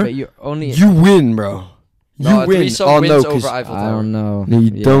Tower, But you're only. you win, bro. No, You a win. threesome Oh, wins no, over 'cause Eiffel I Tower. don't know. no,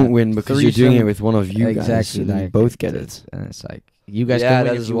 you Yeah. don't win because you're doing it Threesome- with one of you guys. Exactly. And you Like, both get it. And it's like you guys Yeah, can win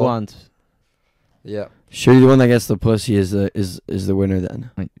that if as you well. want. Yeah. Surely the one that gets the pussy is the winner then.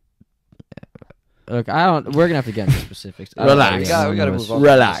 Look, I don't. We're gonna have to get into specifics. I don't Relax. really We gotta know move what's- on.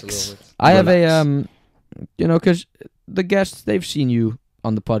 Relax. from this a little bit. I have Relax. because the guests they've seen you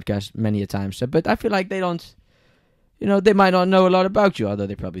on the podcast many a time, so but I feel like they don't, they might not know a lot about you, although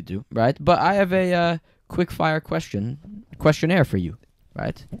they probably do, right? But I have a quick fire questionnaire for you,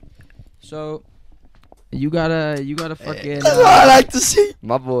 right? So you gotta fucking. That's what I like to see.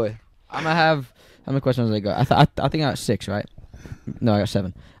 My boy. I'm gonna have how many questions did I got? I think I got 6, right? No, I got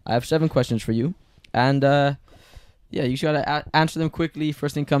 7. I have 7 questions for you, and yeah, you just gotta answer them quickly.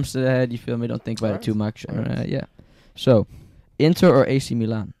 First thing comes to the head. You feel me? Don't think about it too much. Alright. Yeah. So, Inter or AC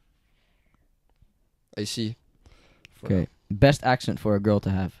Milan? AC. Okay. Best accent for a girl to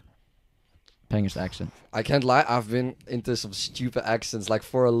have. Pengish accent. I can't lie, I've been into some stupid accents. Like,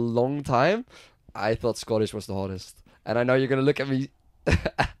 for a long time, I thought Scottish was the hottest. And I know you're gonna look at me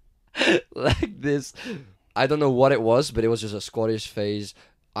like this. I don't know what it was, but it was just a Scottish phase.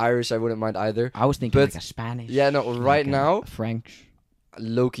 Irish, I wouldn't mind either. I was thinking But- like a Spanish. Yeah, no, like right a now, French.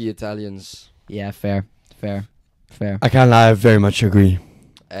 low-key Italians. Yeah, fair. I can't lie. I very much agree.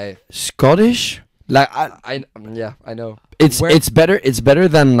 Hey, Scottish, like yeah, I know. it's Where- it's better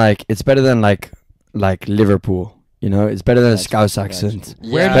than like Liverpool. It's better than a That's- Scouse that's accent.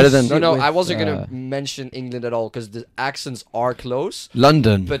 true. Where Yeah. Better does than- it No, no, with, I wasn't uh, gonna mention England at all because the accents are close,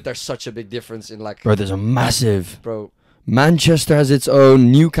 London, but there's such a big difference in like, bro. There's a massive. bro, Manchester has its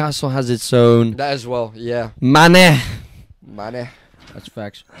own. Newcastle has its own. that as well. Yeah, Mane. man. That's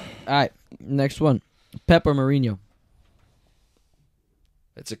facts. All right, next one. Pep or Mourinho?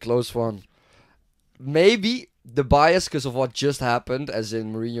 It's a close one. Maybe the bias because of what just happened, as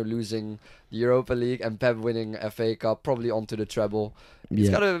in Mourinho losing the Europa League and Pep winning FA Cup, probably onto the treble. It's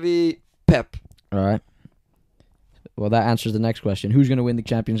gotta be Pep. All right. Well, that answers the next question. Who's gonna win the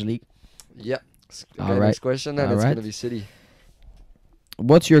Champions League? Yeah. Okay, Alright. next question, and it's Alright. gonna be City.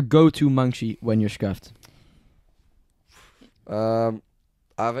 What's your go-to munchie when you're scuffed?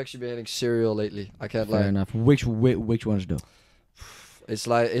 I've actually been eating cereal lately. I can't Fair lie. enough. Which ones though?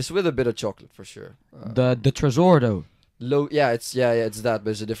 It's with a bit of chocolate for sure. The Tresor though. Low, it's that, but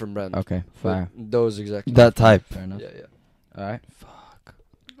it's a different brand. Okay, But fair. those exactly. That type. Fair enough. Yeah. All right. Fuck.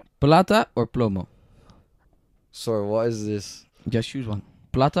 Plata or plomo? Sorry, what is this? Just choose one.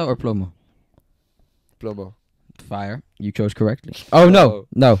 Plata or plomo? Plomo. Fire. You chose correctly. Oh no.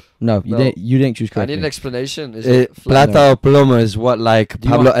 You No. didn't choose I correctly. need an explanation. Is it Plata o plomo is what like Do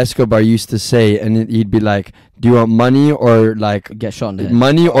you Pablo want- Escobar used to say, and he'd be like, "Do you want money or like Get shot in the head.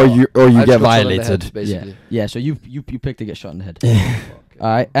 money or you I get just got shot in the head, violated?" basically. Yeah. So you picked to get shot in the head. Okay. All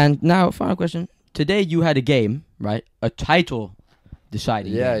right. And now final question. Today you had a game, right? A title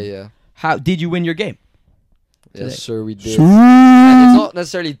deciding. Yeah, game. yeah. How did you win your game? Today. Yes, sir, we did. And it's not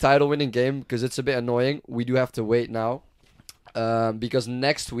necessarily title winning game because it's a bit annoying. We do have to wait now. Because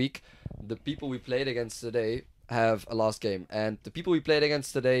next week, the people we played against today have a last game. And the people we played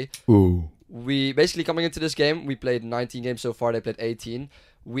against today, Ooh. we basically coming into this game, we played 19 games so far. They played 18.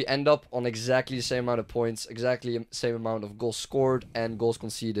 We end up on exactly the same amount of points, exactly the same amount of goals scored and goals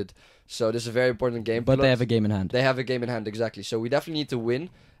conceded. So this is a very important game. But they have a game in hand. They have a game in hand, exactly. So we definitely need to win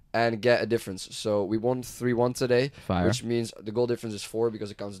and get a difference. So we won 3-1 today, Fire. which means the goal difference is 4 because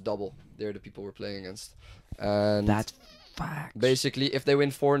it counts double. They're the people we're playing against. And That's facts. basically, if they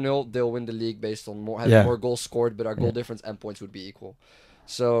win 4-0, they'll win the league based on having more goals scored, but our goal Yeah. difference and points would be equal.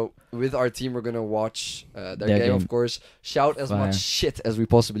 So with our team, we're gonna watch their Their game, game. of course. Shout as Fire. much shit as we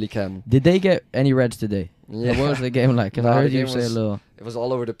possibly can. Did they get any reds today? Yeah, What was the game like? Because No, I the heard you game say a was- little. it was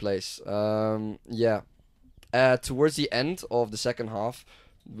all over the place. Yeah. Towards the end of the second half,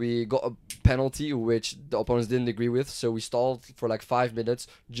 we got a penalty which the opponents didn't agree with, so we stalled for like 5 minutes,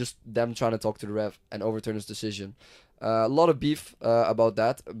 just them trying to talk to the ref and overturn his decision. A lot of beef about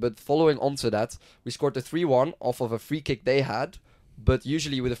that, but following on to that, we scored the 3-1 off of a free kick they had, but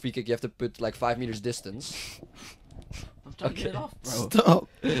usually with a free kick you have to put like 5 meters distance. I'm trying to get off, bro. Stop.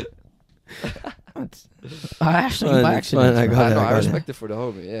 I actually, Fine, by it's fine, accident. I got it, No, I I got respect it for the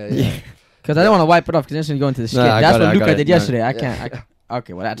homie. Yeah. Because I don't want to wipe it off because instantly go into the skit. No, I That's got it, what I Luca got it. did No. yesterday. I Yeah. can't.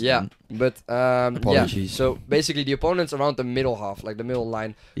 Okay, well that's Yeah, done. but yeah. Apologies. So basically, the opponents around the middle half, like the middle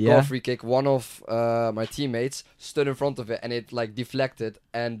line, got Yeah. a free kick. One of my teammates stood in front of it, and it like deflected,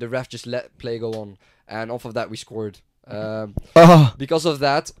 and the ref just let play go on, and off of that we scored. Oh. Because of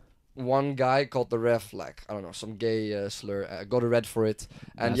that, one guy called the ref like I don't know some gay slur, got a red for it,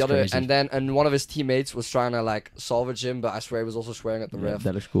 and That's the other, crazy. and one of his teammates was trying to like salvage him, but I swear he was also swearing at the Yeah, ref.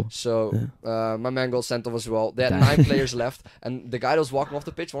 that looks cool. So my man got sent off as well. They had Damn. 9 players left, and the guy that was walking off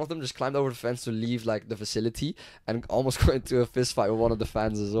the pitch, one of them just climbed over the fence to leave like the facility, and almost got into a fist fight with one of the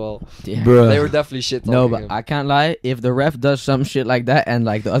fans as well. Yeah. Bruh. They were definitely shit talking No, but him. I can't lie. If the ref does some shit like that and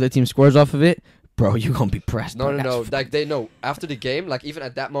like the other team scores off of it, bro, you gonna be pressed. No, bro. no, That's no. f- Like they know after the game, like even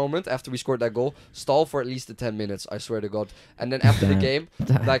at that moment, after we scored that goal, stall for at least the 10 minutes. I swear to God. And then after the Damn. game,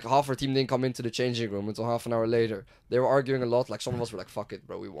 Damn. like half our team didn't come into the changing room until half an hour later. They were arguing a lot. Like some of us were like, "Fuck it,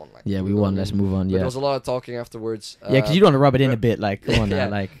 bro, we won." Like Yeah, we we're won. gonna Let's win. move on. But Yeah. there was a lot of talking afterwards. Yeah, because you don't want to rub it in bro- a bit. Like, come on Yeah.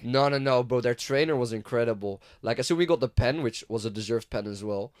 now. Like, No, bro. Their trainer was incredible. Like, as soon we got the pen, which was a deserved pen as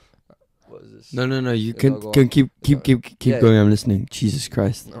well. What is this? No. You Yeah, can, no, go can on. keep Yeah. going. I'm listening. Jesus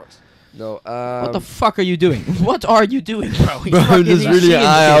Christ. No. what the fuck are you doing? What are you doing, bro? He's Bro, fucking- just he's really, seeing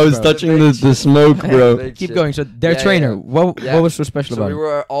I shit, was bro. touching the smoke, bro. Big Keep shit. going. So their Yeah, trainer, yeah. what Yeah. was so special So about we him?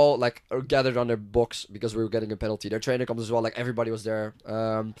 were all like gathered on their box because we were getting a penalty. Their trainer comes as well. Like everybody was there.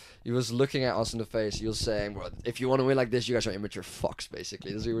 He was looking at us in the face. He was saying, "Bro, if you want to win like this, you guys are immature fucks."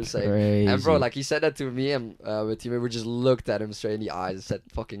 Basically, that's what he was saying. Crazy. And bro, like he said that to me, and my teammate, we just looked at him straight in the eyes and said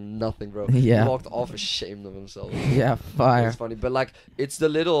fucking nothing, bro. Yeah. He walked off ashamed of himself. Yeah, fire. It's funny, but like it's the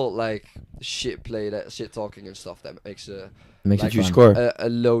little like shit play, that shit talking and stuff that makes Makes like it You fun. score. a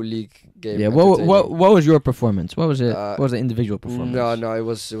low league game. Yeah. What entertaining. was your performance? What was it? Uh, What was the individual performance? No, it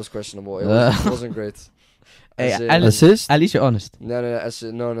was questionable. It wasn't great. Hey, As in- at Assist? At least you're honest. No.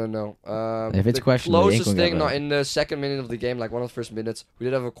 If it's the questionable, you ain't closest gonna get thing, not better. in the second minute of the game, like one of the first minutes, we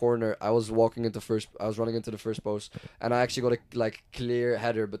did have a corner. I was running into the first post, and I actually got a like clear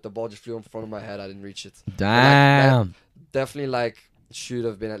header, but the ball just flew in front of my head. I didn't reach it. Damn. Definitely, like should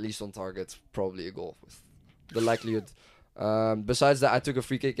have been at least on target. Probably a goal with the likelihood. Besides that, I took a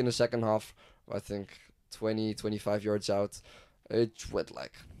free kick in the second half. I think 25 yards out. It went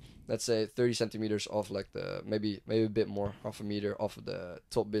like, let's say 30 centimeters off, like the maybe a bit more, half a meter off of the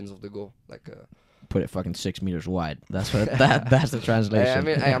top bins of the goal. Like, Put it fucking 6 meters wide. That's what. That's the translation. I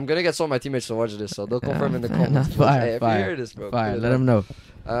mean, I'm gonna get some of my teammates to watch this, so they'll confirm in the fair comments. enough. But, Fire, hey, if fire, you hear this, bro, Fire. put it Let up. him know.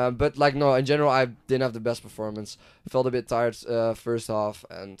 But like, no, in general, I didn't have the best performance. Felt a bit tired first half,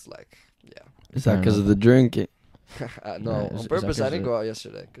 and like, yeah. Is that Fair because enough. of the drinking? No, Is on that purpose, 'cause I didn't of- go out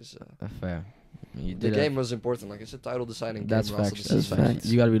yesterday because Fair. You the did game was important. Like it's a title deciding That's game. last of facts. the That's season. facts.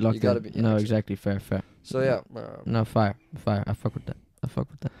 You gotta be locked gotta in. be- yeah, no, exactly. exactly. Fair. So yeah, No, fire. I fuck with that. Fuck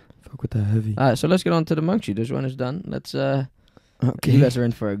with that heavy. Alright, so let's get on to the monk sheet. This one is done. Let's Okay. you guys are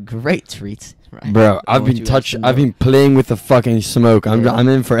in for a great treat. Right? Bro, I I've want been you guys to I've know. been playing with the fucking smoke. I'm Yeah. I'm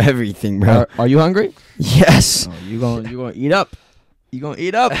in for everything, bro. Are you hungry? Yes. Oh, you gonna eat up. You gonna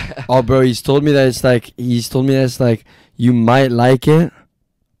eat up. Oh, bro, he's told me that it's like you might like it.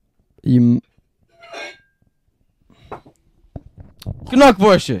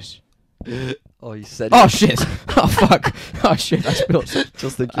 Knockwurstjes. Oh, you said. Oh shit. Oh fuck. Oh shit. I spilled.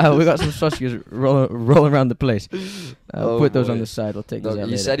 Just the We got some sausages rolling around the place. Oh, Put those boy. on the side. We'll take No, those out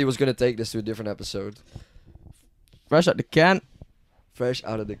he later. said he was gonna take this to a different episode. Fresh out the can. Fresh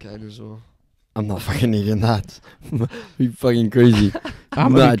out of the can as well. I'm not fucking eating that. You fucking crazy.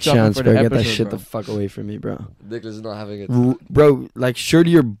 I'm Not a gonna be chopping chance, for bro. the Get that episode, shit bro. the fuck away from me, bro. Nicholas is not having it. Bro, like,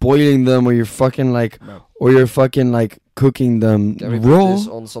 surely you're boiling them, or you're fucking like, Bro. or you're fucking like cooking them Can we put raw. this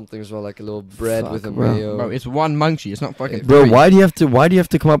on something as well, like a little bread with a Fuck, bro. mayo? Bro, it's one munchie. It's not fucking. Bro, three. why do you have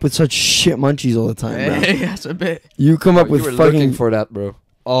to come up with such shit munchies all the time, bro? Hey, that's a bit. You come up Bro, with you were fucking. looking for that, bro.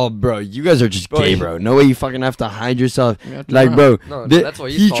 Oh, bro, you guys are just Bro, gay, you- bro. No way you fucking have to hide yourself. You have to Like, run. bro, No, thi- that's what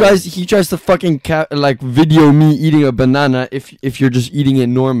he's he tries to fucking like video me eating a banana if you're just eating it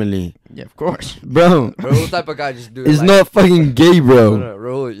normally, Yeah, of course. bro. Bro, what type of guy just do it? It's like, not fucking gay, No, bro. no,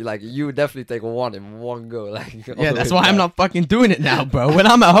 bro, like you would definitely take one in one go, like. all Yeah, the that's way why I'm down. not fucking doing it now, bro. When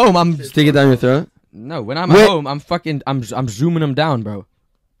I'm at home, I'm Stick it down your throat. no. When I'm Wait. at home, I'm fucking. I'm zooming them down, bro.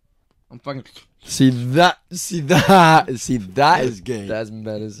 I'm fucking. See that is gay. That's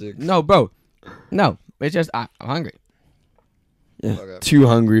menacing. No, bro. No, it's just I'm hungry. Yeah. Okay. Too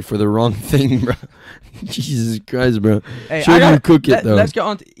hungry for the wrong thing, bro. Jesus Christ, bro. Hey, Sure I you gotta- cook it though. Let's get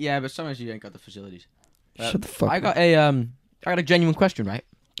on. Yeah, but sometimes you ain't got the facilities. Shut the fuck I up. got a genuine question, right?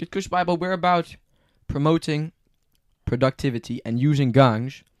 Good KushBible, we're about promoting productivity and using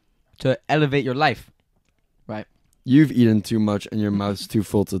gangs to elevate your life. You've eaten too much and your mouth's too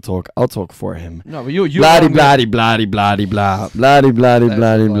full to talk. I'll talk for him. No, but you. Bloody, bloody, bloody, bloody, blah. Bloody, bloody, That's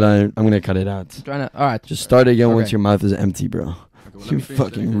bloody, fine. blah. I'm gonna cut it out. Trying to. All right. Just start again once Okay. your mouth is empty, bro. You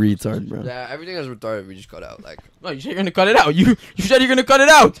fucking retard, bro. Yeah, everything is retarded. We just cut out, like. No, you said you're gonna cut it out. You said you're gonna cut it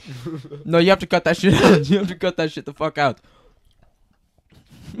out. No, you have to cut that shit out. You have to cut that shit the fuck out.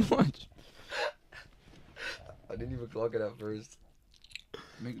 What? I didn't even clock it at first.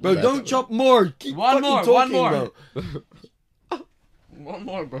 Bro, don't chop more. Keep One fucking more, talking, one more. bro. One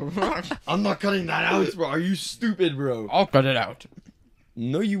more, bro. I'm not cutting that out, bro. Are you stupid, bro? I'll cut it out.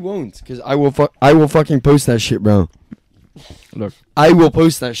 No, you won't, cause I will fucking post that shit, bro. Look. I will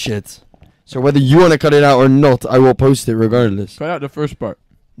post that shit. So whether you want to cut it out or not, I will post it regardless. Cut out the first part.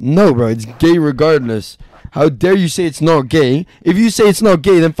 No, bro, it's gay regardless. How dare you say it's not gay? If you say it's not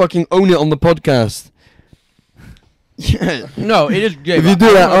gay, then fucking own it on the podcast. Yeah. No, it is gay. If you but do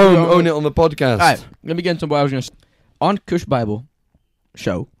I that, don't know if own it on the podcast. Alright, let me get into what I was gonna say. On KushBible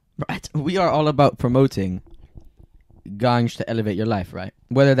show, right? We are all about promoting gangs to elevate your life, right?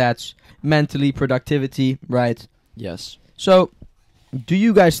 Whether that's mentally, productivity, right? Yes. So, do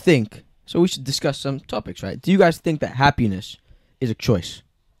you guys think? So we should discuss some topics, right? Do you guys think that happiness is a choice?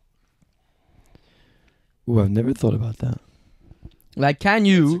 Ooh, I've never thought about that. Like, can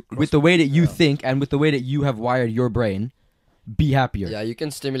you, with the way that you think and with the way that you have wired your brain, be happier? Yeah, you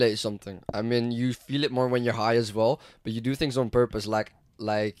can stimulate something. I mean, you feel it more when you're high as well, but you do things on purpose, like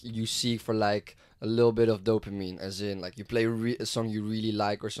you seek for like a little bit of dopamine, as in like you play a song you really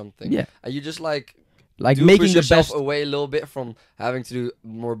like or something. Yeah. And you just like Like do making push the yourself best. away a little bit from having to do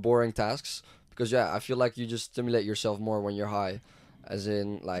more boring tasks, because yeah, I feel like you just stimulate yourself more when you're high, as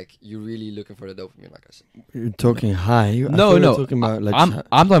in like you're really looking for the dopamine, like I said. You're talking high. I No, thought you no. were talking about like. I'm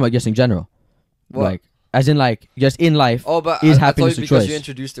talking about just in general. What? Like, as in like just in life. Oh, but Is I thought happiness a because choice? you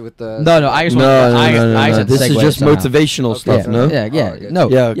introduced it with the No, I just no, want. no, I, no, no, I no. said This is segue just somehow. motivational Okay, stuff, fair no? enough. Yeah, Oh, okay. no,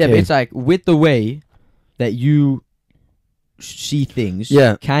 Yeah, yeah, but okay. it's like with the way that you see things.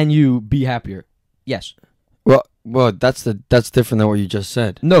 Yeah. Can you be happier? Yes. Well, that's different than what you just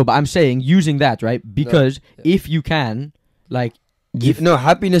said. No, but I'm saying using that, right? Because Yeah. if you can, like, No,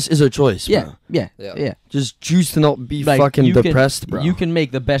 happiness is a choice, yeah, bro. yeah, Yeah. yeah. Just choose to not be Like, fucking you can- depressed, bro. You can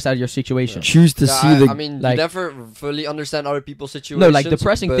make the best out of your situation. choose to Yeah, see the. I mean, like- you never fully understand other people's situations. No, like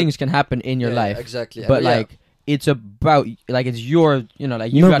depressing but- things can happen in your yeah, life, exactly. but And yeah, like it's about like it's your,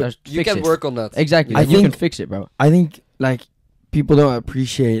 like you No, gotta but fix you can it. work on that. Exactly. I Like, you can think- fix it, bro. I think like people don't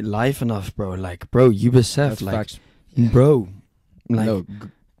appreciate life enough, bro. Like, bro, you That's like, facts. bro, like, No,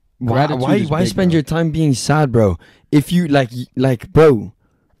 why gratitude is why big, spend bro. your time being sad, bro? If you like, bro,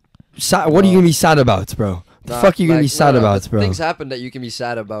 what are you gonna be sad about, bro? The fuck are you gonna be sad about, bro? Things happen that you can be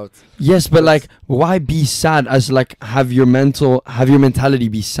sad about. Yes, but like, why be sad as like have your mentality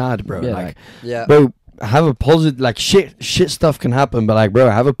be sad, bro? Yeah, like, Yeah. bro, have a positive like shit stuff can happen, but like, bro,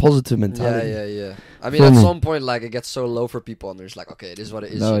 have a positive mentality. Yeah. I mean, Feel at me? some point, like, it gets so low for people, and there's like, okay, it is what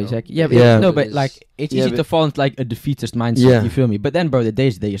it is. no, you know? exactly. Yeah, but Yeah. no, It but is. like it's Yeah, easy but- to fall into like a defeatist mindset. Yeah. You feel me? But then, bro, the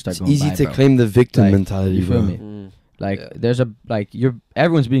days that you start It's going easy by, to bro. claim the victim Like, mentality, you feel bro. me? Mm. Like Yeah. there's a like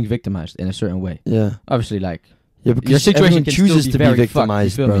everyone's being victimized in a certain way. Yeah, Obviously, like yeah, because your situation everyone can chooses still to be be very fucked, you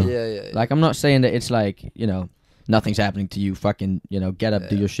victimized, feel bro. me? Yeah. like I'm not saying that it's like nothing's happening to you. Fucking get up,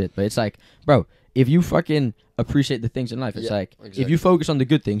 do Yeah. your shit. But it's like, bro, if you fucking appreciate the things in life, it's Yeah, like if exactly. you focus on the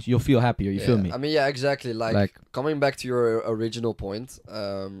good things, you'll feel happier. You feel me? I mean, yeah, exactly. Like, coming back to your original point,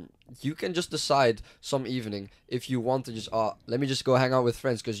 you can just decide some evening if you want to just let me just go hang out with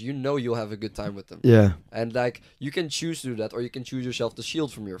friends because you know you'll have a good time with them. Yeah. And like you can choose to do that, or you can choose yourself to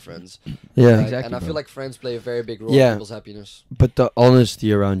shield from your friends. Yeah. Like, Exactly, and I bro. feel like friends play a very big role Yeah. in people's happiness. But the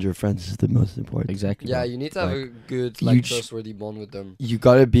honesty around your friends is the most important. Exactly. Yeah, bro. you need to have Like, a good, you like, j- trustworthy bond with them. You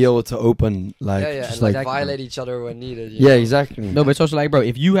gotta be able to open, like, yeah, just and like, like Exactly, violate each other when needed. yeah, exactly. No, but it's also like, bro,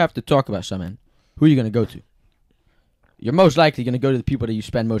 if you have to talk about something, who are you gonna go to? You're most likely gonna go to the people that you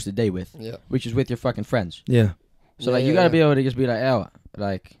spend most of the day with, Yeah. which is with your fucking friends. Yeah. So Yeah, like, you yeah, gotta yeah. be able to just be like, oh,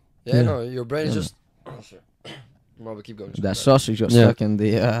 like Yeah, Yeah. no, your brain is Yeah. just. Oh, sorry. Well, we keep going. that sausage got Yeah. stuck in the.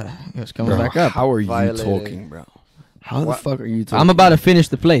 It's coming Bro, back up. how are you Violating. talking, bro? How the What? fuck are you talking? I'm about to finish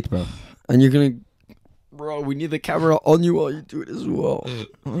the plate, bro. And you're gonna, bro. We need the camera on you while you do it as well.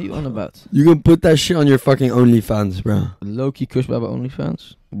 What are you on about? You can put that shit on your fucking OnlyFans, bro. Low-key KushBible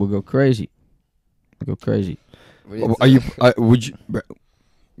OnlyFans. We'll go crazy. We'll go crazy. Are you? Would you, bro?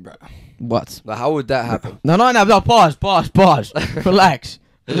 What? But how would that happen? No. Pause. Relax.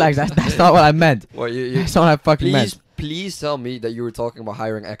 That's not what I meant. Well, you That's not what I fucking meant. please tell me that you were talking about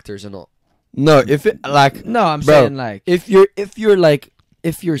hiring actors and not. No, if it like, No, I'm Bro, saying like. if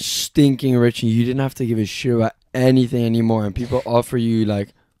you're stinking rich and you didn't have to give a shit about anything anymore, and people offer you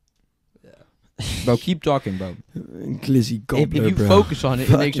like, Bro, keep talking, bro. glizzy If gobbler, you bro. focus on it,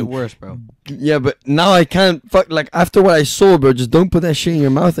 it makes it Fucking- worse, bro. Yeah, but now I can't like after what I saw, bro. Just don't put that shit in your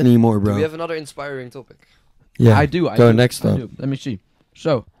mouth anymore, Do bro. we have another inspiring topic? Yeah, I do. Go next I up. do. Let me see.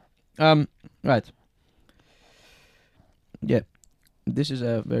 So, right. Yeah, this is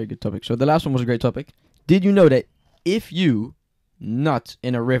a very good topic. So the last one was a great topic. Did you know that if you nut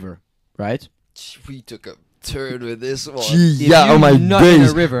in a river, right? We took a turn with this one. Gee, If yeah, you oh my nut in a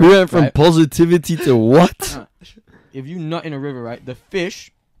days. river, We went from right? positivity to what? If you nut in a river, right, the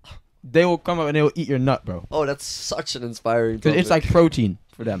fish, they will come up and they will eat your nut, bro. Oh, that's such an inspiring Because topic. it's like protein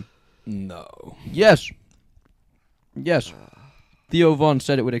for them. No. Yes. Yes. Theo Von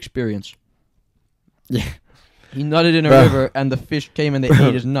said it with experience. Yeah. He nutted in a Bro. river and the fish came and they Bro.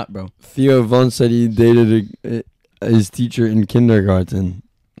 ate his nut, bro. Theo Von said he dated his teacher in kindergarten.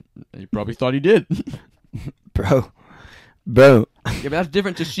 You probably thought he did. Bro. Yeah, but that's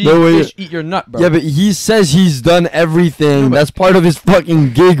different to see No, wait. fish eat your nut, bro. Yeah, but he says he's done everything. No, but- That's part of his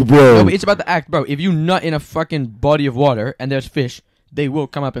fucking gig, bro. No, but it's about the act, bro. If you nut in a fucking body of water and there's fish, they will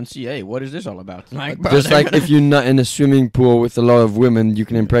come up and see, hey, what is this all about? Like, bro, Just like if you nut in a swimming pool with a lot of women, you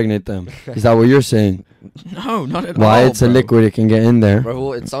can impregnate them. Is that what you're saying? No, not at all. Why? It's a bro. liquid. It can get in there.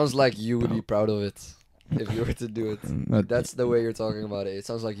 Rahul, it sounds like you would be proud of it if you were to do it. But- That's the way you're talking about it. It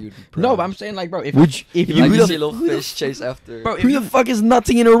sounds like you'd be proud. No, but I'm saying, like, bro, if Would you, if Like you you the- see little fish chase after. bro, if who you, the fuck is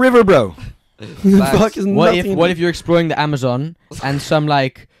nutting in a river, bro? Who the Facts. fuck is what nutting? if you're exploring the Amazon and some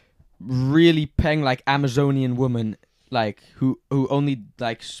like really peng like Amazonian woman like who only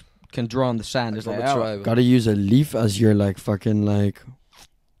like can draw on the sand is From like, a oh, tribe. Gotta use a leaf as your like fucking like.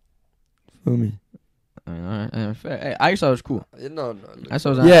 Feel me? fair. Hey, I thought it was cool. No. I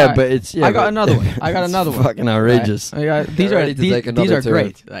thought it was Yeah, alright. but it's yeah. I got but another one. I got it's another one. Fucking outrageous. Right. I got- these Get are ready to these, take these another are turn.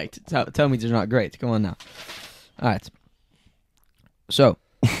 great. Like tell me they're not great. Come on now. All right. So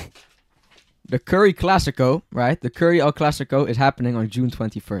the Curry Classico, right? The Curry El Clasico is happening on June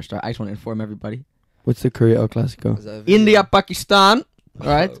 21st. Right? I just want to inform everybody. What's the Curry El Clasico? Is that a video? India, Pakistan,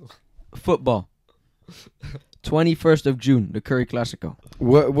 right? Oh. Football. 21st of June, the Curry Classico.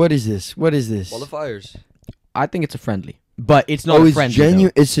 What is this? What is this? Qualifiers. I think it's a friendly, but it's not Oh, a it's friendly.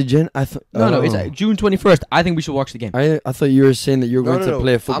 genuine. It's a gen. I thought. No, it's June 21st. I think we should watch the game. I thought you were saying that you were going to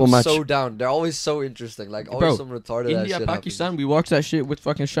play a football I'm match. so down. They're always so interesting. Like Bro, always some retarded ass India, shit Pakistan, we watch that shit with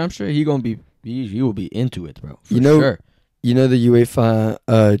fucking Shamsher. He will be into it, bro. For You know- sure. You know the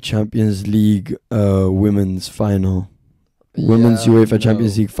UEFA Champions League women's final. Women's Yeah, UEFA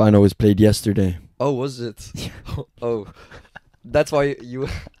Champions no. League final was played yesterday. Oh, was it? Oh, that's why you.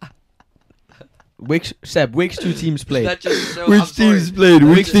 Which two teams played? That just so, I'm Which sorry. teams played?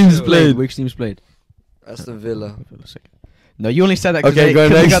 Which Which teams teams played? Which teams played? Aston Villa. No, you only said that because Okay, go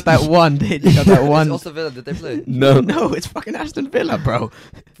they next. got that one. They got that It's one. Aston Villa. Did they play? No. No, it's fucking Aston Villa, bro.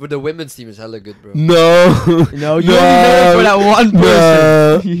 But the women's team is hella good, bro. No. No, you only know it for that one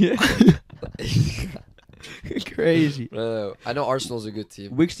person. Yeah. Crazy. No, I know Arsenal's a good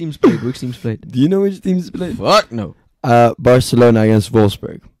team. Which teams played? Which teams played? Do you know which teams played? Fuck no. Barcelona against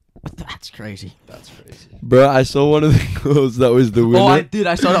Wolfsburg. That's crazy. That's crazy. Bro, I saw one of the goals that was the winner. Oh, I did.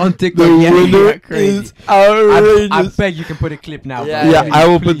 I saw it on TikTok. The Yeah, winner yeah, crazy. is outrageous. I bet you can put a clip now. Yeah, bro. Yeah, yeah, I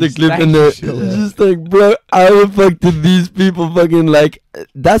will put the Please, clip thank in you there. so It's much. just like, bro, how the fuck did these people fucking like?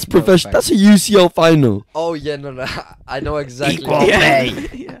 That's No, professional. facts. That's a UCL final. Oh yeah, no. I know exactly. Equal Yeah.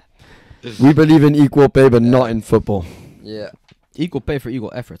 pay. We believe in equal pay, but not in football. Yeah. Equal pay for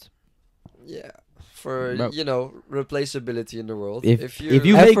equal effort. Yeah. For Bro. replaceability in the world. If you're-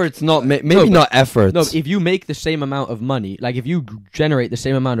 you make- Effort's not maybe No, but- not effort. No, if you make the same amount of money, like if you generate the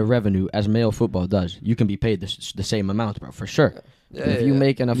same amount of revenue as male football does, you can be paid the same amount, bro, for sure. yeah, If yeah, you yeah.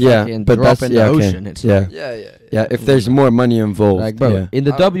 make a Yeah, fucking but drop that's- in the yeah, okay. ocean, it's Yeah. like, Yeah, if there's more money involved. like, bro, yeah. in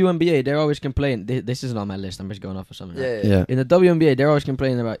the I- WNBA, they're always complaining. This isn't on my list. I'm just going off of something. Right? Yeah. Yeah. In the WNBA, they're always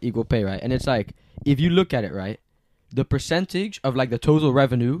complaining about equal pay, right? And it's like, if you look at it, right, the percentage of like the total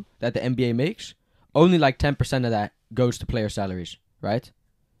revenue that the NBA makes, only like 10% of that goes to player salaries, right?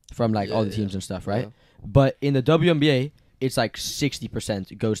 From like all the Yeah, teams yeah. and stuff, right? Yeah. But in the WNBA, it's like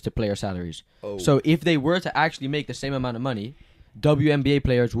 60% goes to player salaries. Oh. So if they were to actually make the same amount of money, WNBA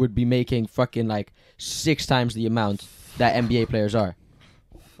players would be making fucking like 6 times the amount that NBA players are.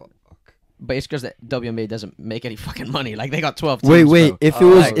 Fuck. But it's because the WNBA doesn't make any fucking money. Like they got 12 teams. Wait. bro. If it Oh,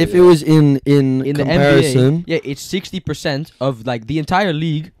 was like- if it was in In the comparison, NBA, yeah, it's 60% of like the entire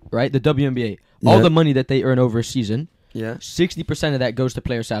league, right? The WNBA, all Yeah. the money that they earn over a season, yeah. 60% of that goes to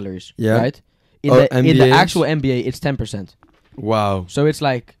player salaries, Yeah. right? In Oh, the NBA's? actual NBA, it's 10%. Wow. So it's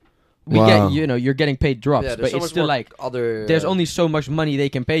like Wow. you're getting paid drops, Yeah, but there's so it's much still more like other. there's only so much money they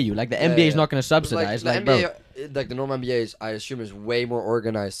can pay you. Like the NBA is yeah. not going to subsidize. Like, Like, the bro, NBA, like the normal NBA is, I assume, is way more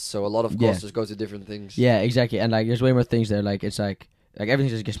organized. So a lot of Yeah. costs just go to different things. yeah, exactly. And like there's way more things there. Like it's like everything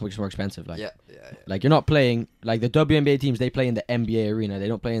just gets more expensive. Like Yeah. like you're not playing like the WNBA teams. They play in the NBA arena. They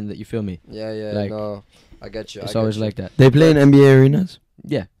don't play in the. You feel me? Yeah. Like, No, I get you. It's I always get you. like that. They play in NBA arenas.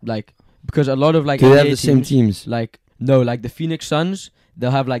 Yeah, like because a lot of like Do they have NBA the same teams? Like no, like the Phoenix Suns, they'll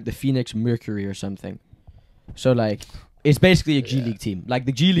have like the Phoenix Mercury or something. So like it's basically a G Yeah. League team. Like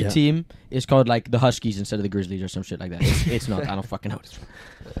the G League Yeah. team is called like the Huskies instead of the Grizzlies or some shit like that. It's not. I don't fucking know.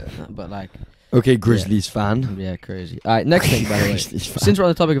 But like Okay, Grizzlies fan. yeah, crazy. All right, next thing by the way. Grizzlies fan. Since we're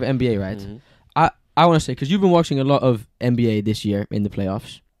on the topic of NBA, right? Mhm. I want to say because you've been watching a lot of NBA this year in the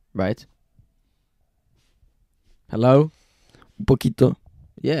playoffs, right? Hello. Poquito.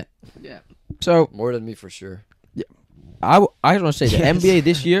 Yeah. Yeah. So More than me for sure. I just want to say the Yes. NBA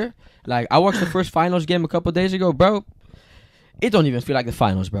this year, like I watched the first finals game a couple days ago, bro. It don't even feel like the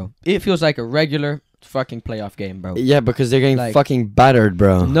finals, bro. It feels like a regular fucking playoff game, bro. Yeah, because they're getting Like- fucking battered,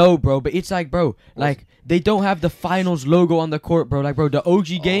 bro. No, bro, but it's like, bro, like they don't have the finals logo on the court, bro. Like, bro, the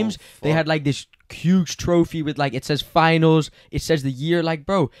OG games, they fuck. had like this huge trophy with like it says finals, it says the year, like,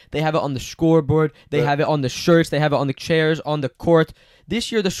 bro, they have it on the scoreboard, they But- have it on the shirts, they have it on the chairs, on the court.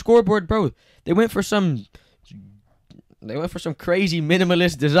 This year, the scoreboard, bro, they went for some crazy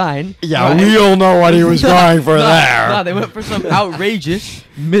minimalist design. Yeah, right? we all know what he was going for No, there. No, they went for some outrageous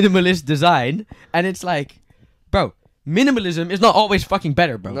minimalist design, and it's like, bro, minimalism is not always fucking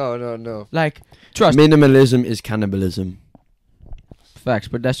better, bro. No. Like, trust. Minimalism is cannibalism. Facts,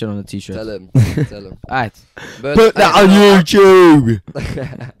 put that shit on a t-shirt. Tell him. Tell him. Alright. But Put that on YouTube.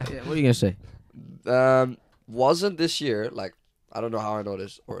 Yeah, what are you gonna say? Wasn't this year, like, I don't know how I know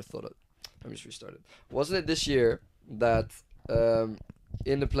this or thought it. Let me just restart it. Wasn't it this year that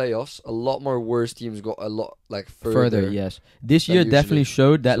in the playoffs a lot more worse teams got a lot like further? Yes. This than year definitely usually.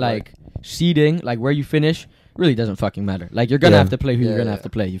 showed that So, like seeding, like where you finish, really doesn't fucking matter. Like you're gonna Yeah. have to play who you're Yeah, gonna yeah. have to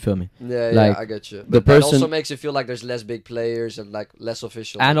play. You feel me? Yeah, Like, I get you. the But that also person- makes it feel like there's less big players and like less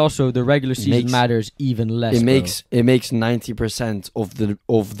official. And also the regular season Makes- matters even less. It bro. makes 90% of the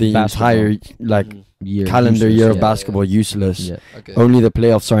Basketball. entire like Mhm. Year calendar useless, year of yeah. basketball useless. Yeah. Okay. Only the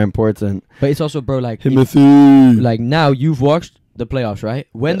playoffs are important. But it's also, bro, like Timothy. like now you've watched the playoffs, right?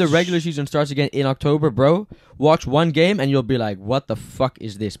 When the Yes. regular season starts again in October, bro, watch one game and you'll be like, "What the fuck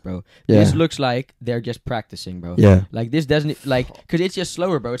is this, bro? Yeah. This looks like they're just practicing, bro." Yeah. Like this doesn't like because it's just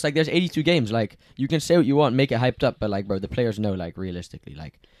slower, bro. It's like there's 82 games. Like you can say what you want, make it hyped up, but like, bro, the players know like realistically,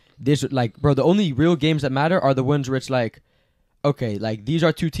 like this, like, bro, the only real games that matter are the ones where it's like, okay, like these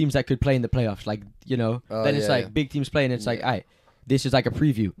are two teams that could play in the playoffs, like Oh, then it's yeah, like yeah. big teams playing. It's like, Yeah. alright, this is like a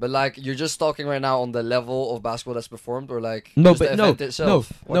preview. But like you're just talking right now on the level of basketball that's performed, or like No, just the but no, event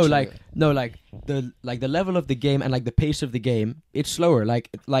itself, no, watching like it? no, like the level of the game and like the pace of the game, it's slower. Like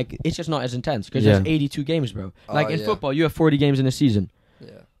it's just not as intense because Yeah. there's 82 games, bro. Like in yeah. football, you have 40 games in a season.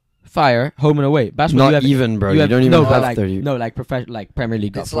 Yeah. Fire, home and away. Basketball, you Not have even, bro. you You, have, don't even no, but have like 30. no, like like Premier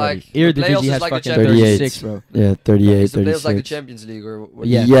League got It's 40. like the playoffs Eredivisie is has like the fucking Champions League. 36, bro. Yeah, 38, It's the players like the 36. Champions League or what?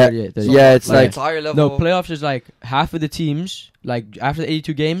 Yeah, Yeah. 38, 38. Yeah, it's the like entire level. No, playoffs is like half of the teams, like after the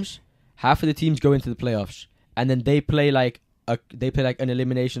 82 games, half of the teams go into the playoffs, and then they play like an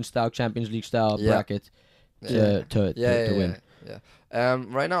elimination style Champions League style Yeah. bracket Yeah. to Yeah. win.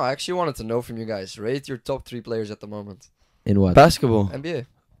 Right now, I actually wanted to know from you guys. Rate your top 3 players at the moment. In what? basketball. NBA.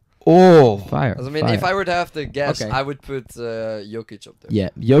 Oh. Fire. I mean, fire. if I were to have to guess, Okay. I would put Jokic up there. Yeah,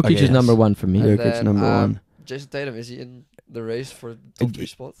 Jokic Okay, is yes. number one for me. And Jokic then, number one. Jason Tatum, is he in? the race for top 3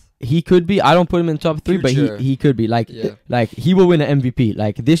 spots? He could be. I don't put him in top 3, Future. but he could be. Like, Yeah. like he will win an MVP.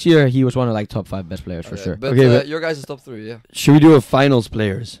 Like this year, he was one of like top 5 best players for sure. But, Okay, but- your guys is top 3, yeah. Should we do a finals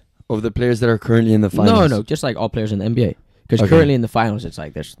players of the players that are currently in the finals? No, just like all players in the NBA. Because Okay. currently in the finals, it's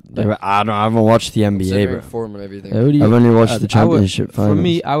like there's. Yeah, but I haven't watched the NBA, Considering bro. form and everything. Who do you- I've only watched the I would- championship finals. For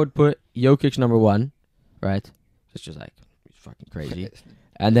me, I would put Jokic number 1, right? It's just like he's fucking crazy.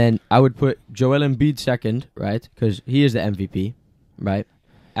 And then I would put Joel Embiid second, right? Because he is the MVP, right?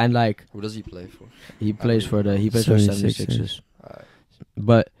 And like Who does he play for? he plays for the 76ers. 76ers. Alright.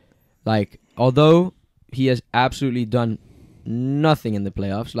 But like although he has absolutely done nothing in the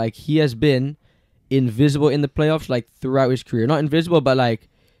playoffs, like he has been invisible in the playoffs like throughout his career. Not invisible, but like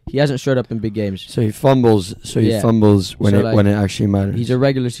he hasn't showed up in big games. So he fumbles. He Yeah. fumbles when So, it like, when it actually matters. He's a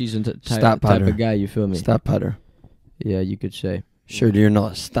regular season Stat type patter. of guy. You feel me? stat patter. Yeah, you could say. Sure, you're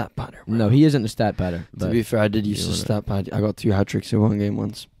not a stat patter. bro. No, he isn't a stat patter. To But be fair, I did use you to wanna- stat pad. I got 2 hat tricks in one game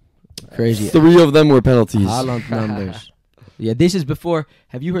once. crazy. 3 of them were penalties. Haaland numbers. Yeah, this is before.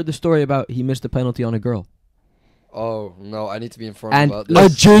 Have you heard the story about he missed a penalty on a girl? Oh, no, I need to be informed And about A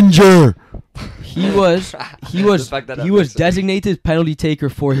this. ginger. He was The fact that he makes was sense. designated penalty taker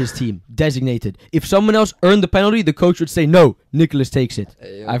for his team. Designated. If someone else earned the penalty, the coach would say no. Nicholas takes it.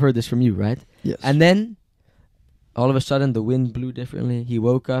 Hey, I've heard this from you, right? Yes. And then all of a sudden the wind blew differently. He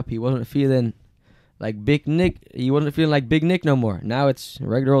woke up. He wasn't feeling like Big Nick. He wasn't feeling like Big Nick no more. Now it's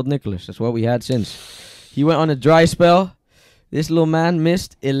regular old Nicholas. That's what we had since. He went on a dry spell. This little man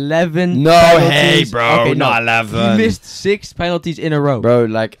missed 11 No, penalties. hey, bro, Okay, not no. 11. He missed 6 penalties in a row. Bro,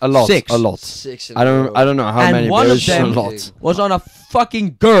 like a lot. 6. A lot. 6 in I a don't row. I don't know how And many, one but of it's just a them- lot. Was on a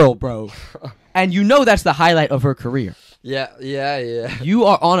fucking girl, bro. And you know that's the highlight of her career. Yeah. You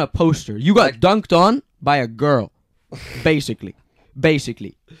are on a poster. You got Like- dunked on by a girl. Basically.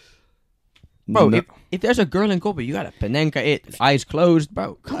 Bro, No. if there's a girl in goal, but you gotta Panenka it, eyes closed,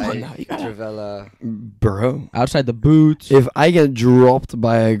 bro. Come on now. You gotta Travella. Bro. outside the boots. If I get dropped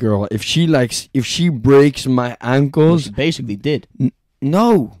by a girl, if she breaks my Which ankles, you basically did.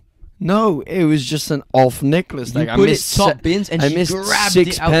 no, it was just an off Nicholas. Like you I put it missed top bins and I she missed grabbed 6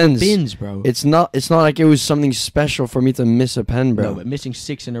 it out pens. the bins, bro. It's not like it was something special for me to miss a pen, bro. No, but missing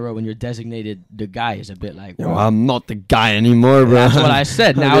 6 in a row when you're designated the guy is a bit like. Yo, wow. I'm not the guy anymore, bro. That's what I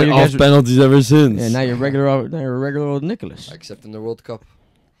said. Now I've been you off guys. penalties ever since. Yeah, now you're regular old Nicholas. Except in the World Cup.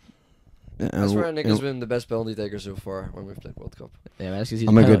 Yeah, I swear and- Nick has been the best penalty taker so far when we've played World Cup. Yeah, that's because he's,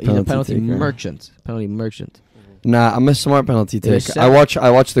 I'm a good he's a penalty penalty taker. merchant. Penalty merchant. Nah, I'm a smart penalty Yeah, taker. Seb- I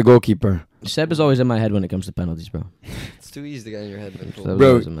watch the goalkeeper. Seb is always in my head when it comes to penalties, bro. It's too easy to get in your head. Man. Seb is Bro,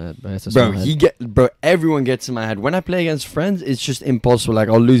 always in my head, bro. It's a small head. Everyone gets in my head. When I play against friends, it's just impossible. Like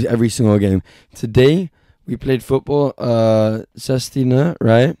I'll lose every single game. Today we played football, Sestina,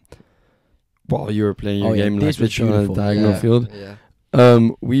 right? While you were playing your Oh, yeah, game, like this was literally on a beautiful. diagonal Yeah. field. Yeah.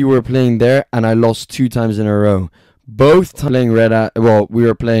 We were playing there, and I lost 2 times in a row. Both playing we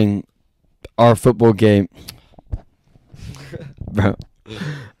were playing our football game. Bro,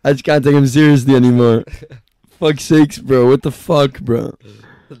 I just can't take him seriously anymore. Fuck's sakes, bro. What the fuck, bro?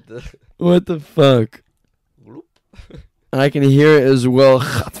 What the fuck? And I can hear it as well.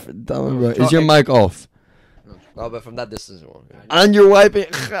 Gadverdamme, bro. Is your mic off? Oh, but from that distance, it won't. Yeah. And you're wiping.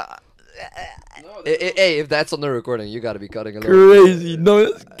 Hey, if that's on the recording, you gotta be cutting a little. Crazy.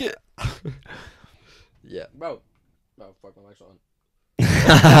 No, that's good. Yeah. Bro, fuck, my mic's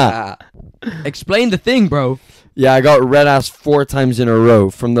on. Explain the thing, bro. Yeah, I got red ass 4 times in a row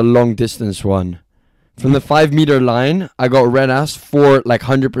from the long distance one. From the 5 meter line, I got red ass for like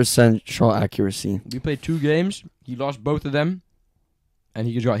 100% shot accuracy. We played 2 games. He lost both of them, and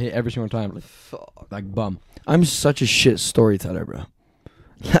he just got hit every single time, Fuck. like bum. I'm such a shit storyteller, bro.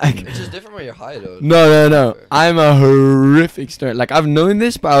 Like, It's just different when you're high, though. no. I'm a horrific story. Like, I've known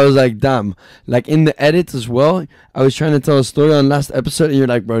this, but I was like, damn. Like, in the edit as well, I was trying to tell a story on last episode, and you're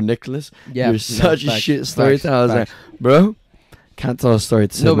like, bro, Nicholas, Yeah, you're such a facts, shit facts, storyteller. I was facts. like, bro, can't tell a story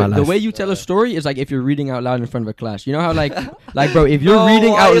to save No, my but life. the way you tell a story is like if you're reading out loud in front of a class. You know how like bro, if you're No,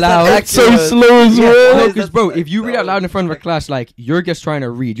 reading why out is that loud, That's so accurate? slow as yeah, well. no, is because that bro, like- if you read out no, loud in front of a like- class, like you're just trying to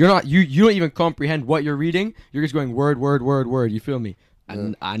read. You're not you don't even comprehend what you're reading. You're just going word. You feel me?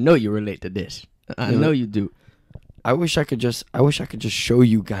 And I know you relate to this. I Yeah. know you do. I wish I could just show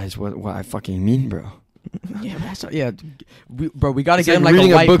you guys what I fucking mean, bro. Yeah, that's yeah. We gotta It's get him like like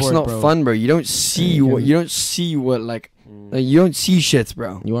reading a a book's whiteboard, not bro. fun, bro. You don't see Yeah, what yeah. you don't see what like you don't see shit,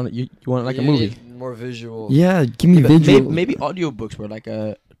 bro. You want you want like a You movie? need more visual. Yeah, give me But visual. maybe audiobooks were like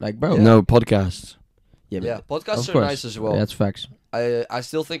bro. No podcasts. but- Yeah, podcasts of are course. nice as well. Yeah, that's facts. I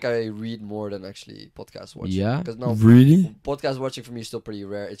still think I read more than actually podcast watching. Yeah? Because now Really? podcast watching for me is still pretty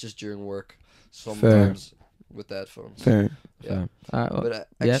rare. It's just during work. Sometimes. with the headphones. Fair. Yeah. Fair. Well, But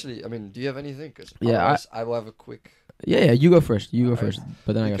yeah. actually, I mean, do you have anything? 'Cause Yeah, otherwise I will have a quick. yeah, you go first. You go Alright. first.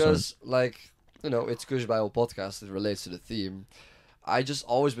 But then I got something. Because, like, it's KushBible podcast. It relates to the theme. I just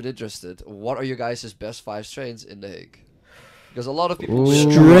always been interested. What are your guys' best 5 strains in The Hague? Because a lot of people Ooh. will watch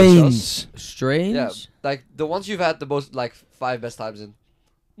us. Strains. Strains? Yeah, like the ones you've had the most, like 5 best times in.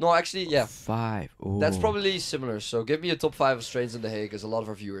 No, actually, yeah, 5. Ooh. that's probably similar. So give me a top 5 of strains in The Hague, because a lot of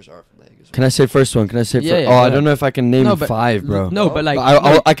our viewers are from The Hague as well. Can I say first one? Can I say Yeah, first? yeah, Oh, go I ahead. don't know if I can name No, but 5, bro. No, but like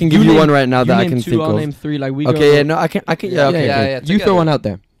But I can give you one right now that I can think I'll of. name 3. Like we Okay, go, yeah, no, I can. Yeah, okay. Yeah, okay. yeah. You throw together. one out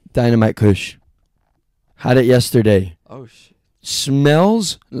there. Dynamite Kush. Had it yesterday. Oh shit.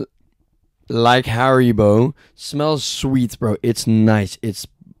 Smells like Haribo. Smells sweet, bro. It's nice. It's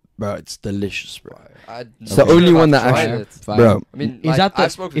delicious, bro. It's the only one that actually- it. Bro, I mean, Is like, that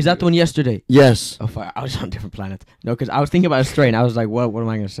I've smoked the is that the one yesterday? yes. Oh fuck! I was on a different planet. No, because I was thinking about a strain. I was like, what am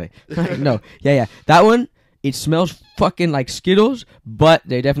I gonna say? No, yeah. That one, it smells fucking like Skittles, but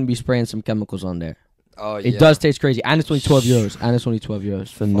they definitely be spraying some chemicals on there. Oh yeah. It does taste crazy, and it's only 12 euros. And it's only 12 euros.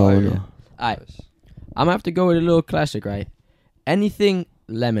 Phenomenal. Fire. Alright, I'm gonna have to go with a little classic, right? Anything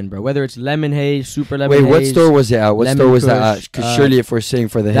lemon, bro. Whether it's lemon haze, super lemon Wait, haze. what store was it at? What Lemon store was that Kush, at? Because surely if we're saying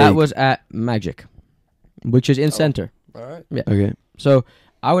for the That Hague. was at Magic, which is in Oh. center. All right. Okay. So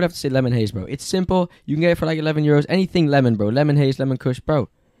I would have to say lemon haze, bro. It's simple. You can get it for like 11 euros. Anything lemon, bro. Lemon haze, lemon kush, bro.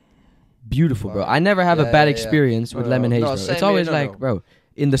 Beautiful, bro. Wow. I never have a Yeah, bad yeah, yeah. experience with No, lemon haze, no, bro. same It's always here, no, like, no. bro,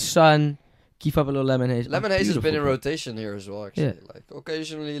 in the sun, keep up a little lemon haze. Lemon Oh, haze has been in beautiful, bro. rotation here as well. Actually, Yeah. like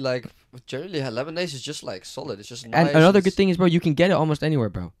occasionally, like generally, lemon haze is just like solid. It's just nice. And another it's- good thing is, bro, you can get it almost anywhere,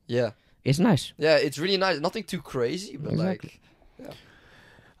 bro. Yeah, It's nice. yeah, it's really nice. Nothing too crazy, but Exactly.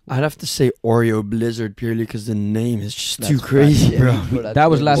 I'd have to say Oreo Blizzard purely because the name is just That's too facts, crazy, yeah. bro. But That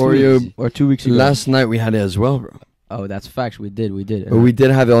was last Oreo- week or 2 weeks ago. Last night we had it as well, bro. Oh, that's facts. We did. But we did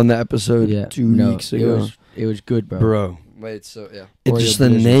have it on the episode Yeah. 2 No, weeks ago. It was good, bro. Bro. Wait, so yeah, It's Oreo just the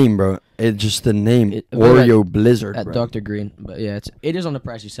Blizzard. name, bro. It's just the name. It- Oreo Blizzard, At bro. Dr. Green, but yeah, it is on the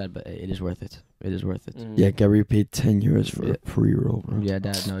price you said, but it is worth it. It is worth it. Yeah, Gary paid 10 euros for Yeah. a pre-roll, bro. Yeah,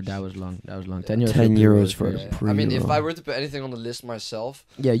 that was long. That was long. Yeah. 10 euros. 10 for euros pre-rolls, for yeah. a I mean, if pre-roll. I were to put anything on the list myself,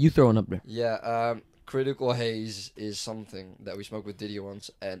 Yeah, you throw one up there. yeah, Critical Haze is something that we smoked with Diddy once,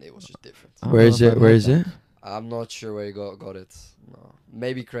 and it was just different. I don't Where know is if it? I Where like is that. it? I'm not sure where you got it. No,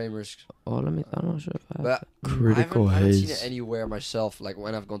 maybe Kramer's. Oh, I'm not sure if I have But Critical I haven't seen Haze. it anywhere myself. Like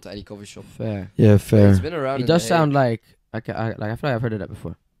when I've gone to any coffee shop. fair. Yeah, But fair. it's been around. It in does The sound Hague. like I feel like I've heard of that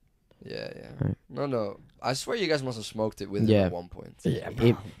before. Yeah. Right. No. I swear you guys must have smoked it with Yeah. him at one point. Yeah,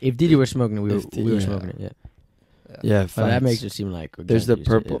 If Didi were smoking it, we If were yeah. smoking it. Yeah. Yeah, But that facts. makes it seem like we're There's the junkies.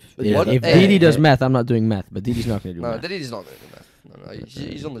 purple- If, yeah. What- if Hey, Didi does hey. math, I'm not doing math. But Didi's not gonna do No, math. Diddy's not doing that. No,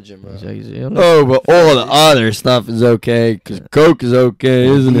 he's on the gym. He's Oh, but all the other stuff is okay, because Coke is okay,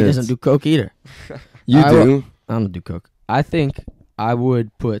 isn't he it? doesn't do coke either. You I do. I don't do coke. I think I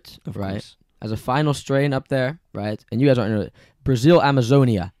would put Of right course. as a final strain up there, right? And you guys aren't know it. Brazil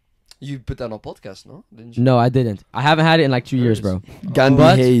Amazonia. You put that on podcast, no? Didn't you? No, I didn't. I haven't had it in like 2 years, bro. Gandhi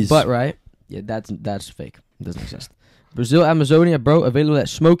But Haze. but right, yeah, that's fake. It doesn't exist. Brazil Amazonia, bro, available at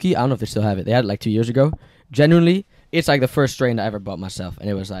Smoky. I don't know if they still have it. They had it like 2 years ago. Genuinely, it's like the first strain I ever bought myself, and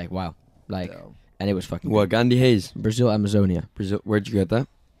it was like wow, like, No. and it was fucking What, Gandhi Haze? good. Brazil Amazonia, Brazil. Where'd you get that?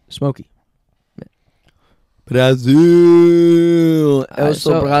 Smoky. Brazil. Eu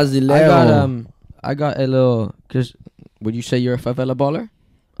So, sou brasileiro. I got a little. Cause would you say you're a favela baller?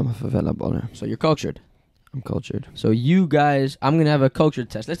 I'm a favela baller. So you're cultured. I'm cultured. So you guys, I'm gonna have a cultured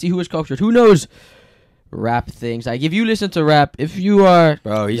test. Let's see who is cultured. Who knows rap things? Like if you listen to rap, if you are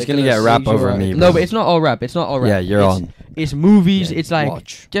Bro, he's They gonna could've get rap saved over your- me, bro. no, but it's not all rap. It's not all rap. Yeah, you're it's, on. It's movies. Yeah, it's like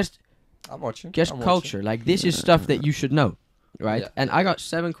watch. just I'm watching. just I'm watching. culture. Like this is stuff that you should know, right? Yeah. And I got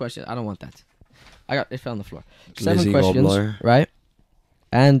 7 questions. I don't want that. It fell on the floor. 7 Lizzie questions, Gobbler. right?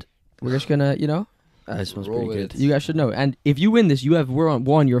 And we're just gonna, That smells Roll pretty with good. it. you guys should know. And if you win this, you have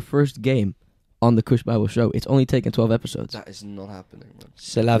won your first game on the KushBible show. It's only taken 12 episodes. That is not happening, man.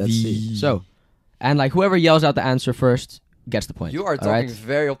 C'est la Let's see. vie. So, and like whoever yells out the answer first gets the point. You are all talking right?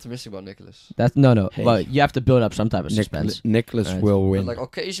 very optimistic about Nicholas. That's no. Hey. But you have to build up some type of suspense. Nicholas Right. will But win. like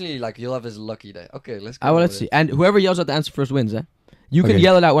occasionally, like you'll have his lucky day. Okay, let's go. Well, with let's see. it. And whoever yells out the answer first wins. You can Okay.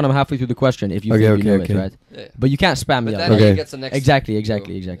 yell it out when I'm halfway through the question if you Okay, think you know okay, it, okay. right? Yeah. But you can't spam But yell. then right? Okay. he gets the next. Exactly. So,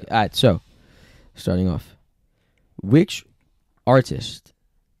 All yeah. right. So, starting off, which artist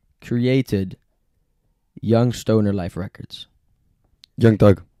created Young Stoner Life Records? Young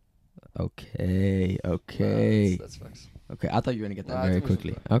Thug. Okay. That's facts. Okay. I thought you were gonna get that No, I very think it was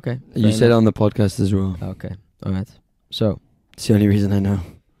quickly. okay. Okay. You fair said it enough. on the podcast as well. Okay. All right. So, It's the only reason I know.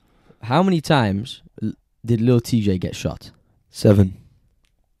 how many times did Lil TJ get shot? 7.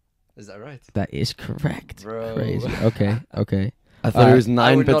 Is that right? That is correct. Bro. Crazy. Okay. I thought it was I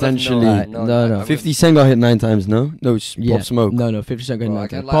 9 would not have known potentially. that. No. 50 Cent got hit 9 times, no? No, Yeah. Pop Smoke. No, 50 Cent got Bro, I knocked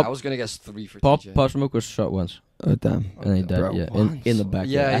can't out. lie. I was gonna guess 3 for TJ. Pop Smoke was shot once, Oh, damn. and he Okay. died. Bro, Yeah, once. in the back.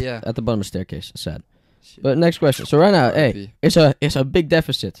 Yeah. At the bottom of the staircase. Sad. Shit. But next question. So right now, hey, RIP. it's a big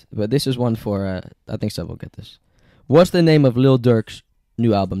deficit, but this is one for I think Seb will get this. What's the name of Lil Durk's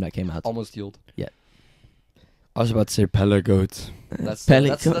new album that came out? Almost healed. I was about to say Pella Goat. That's Pele-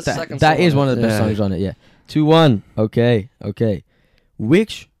 that's the second that song is on one it. of the best Yeah. songs on it. Yeah. 2-1. Okay.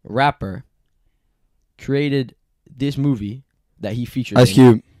 Which rapper created this movie that he features Ice in?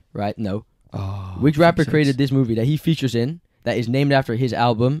 Cube. Right? No. Oh, Which rapper 50 created Cent. this movie that he features in that is named after his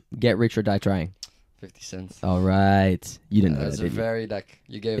album Get Rich or Die Trying? 50 cents. All right. You didn't know That's that, a did you? very like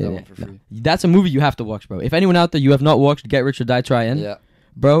you gave Yeah, that yeah, one for no. free. That's a movie you have to watch, bro. If anyone out there you have not watched Get Rich or Die Trying, Yeah,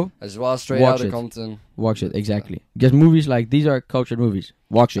 bro, as well as straight Watch out of it. Compton. watch it. Exactly. Because movies like these are cultured movies.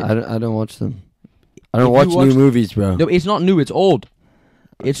 Watch it. I don't watch them. I If don't you watch new watched- movies, bro. No, it's not new. It's old.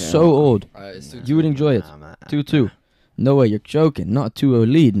 It's Okay, so old. Alright, it's 2-2. You would enjoy it. Nah, man. 2-2. No way, you're joking. Not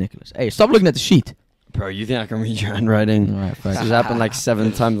 2-0 lead, Nicholas. Hey, stop looking at the sheet. Bro, you think I can read your handwriting? All right, This fine. has happened like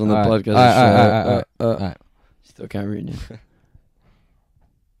 7 times on the Alright, podcast. alright, so, alright. Still can't read it.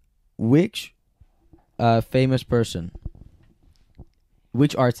 Which famous person,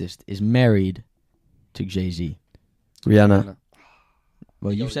 which artist is married to Jay-Z? Rihanna.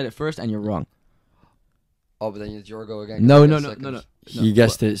 Well, you Yo. said it first and you're wrong. Oh, but then it's your go again. 'cause No, I no, guessed no, second. no, no. He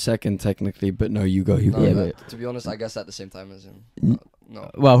guessed it second, technically, but no, you go. You No, go. Yeah, but to be honest, I guessed at the same time as him. Mm.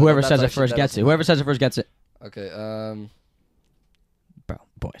 No. Well, whoever That's says it actually- first that gets is- it. Whoever says it first gets it. Okay. Bro,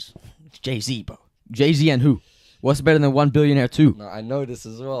 boys. It's Jay-Z, bro. Jay-Z and who? What's better than 1 Billionaire 2? No, I know this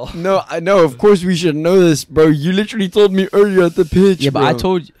as well. No, I know. Of course, we should know this, bro. You literally told me earlier at the pitch. Yeah, but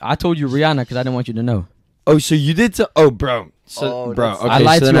bro. I told you Rihanna because I didn't want you to know. Oh, so you did to? Oh, bro. So, Oh, bro. that's- Okay, I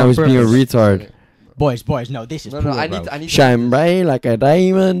lied so to then you I on was being a purpose. retard. Boys, no, this is No, poor, I bro. need. Shine bright like a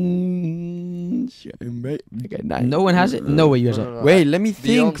diamond. Shine bright like a diamond. No one has it? No way you guys No, are. no, no. Wait, let me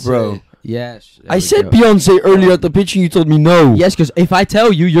think, Beyonce. bro. Yes. there I we said go. Beyonce earlier at the pitch, and you told me no. Yes, because if I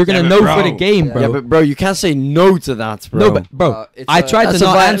tell you, you're gonna Yeah, but know for bro. the game, Yeah, bro. Yeah, but bro, you can't say no to that, bro. No, but bro, It's I tried to That's a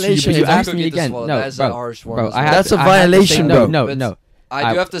not answer you, violation. but you It's a asked me cookie to again. swallow. No, That is a bro, harsh one bro, as I well. had That's to- a I had to say violation, no, bro. No, But no.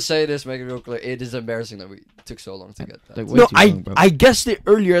 I do have to say this, make it real clear. It is embarrassing that we took so long to get that. Like, way no, too long, bro. I guessed it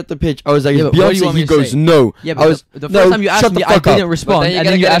earlier at the pitch. I was like, Yeah, it's but what do you Beyonce. want me He to goes say? no. Yeah, I but was the no, first time you asked shut me, the I fuck didn't up. But respond, then you and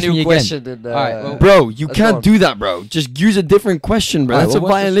gotta then you get a asked new me again. question. And, Alright, well- Bro, you Let's go can't on. do that, bro. Just use a different question, bro. Alright, That's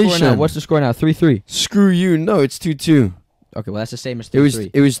well, a violation. What's the score now? 3-3. Screw you. No, it's 2-2. Okay, well that's the same as It was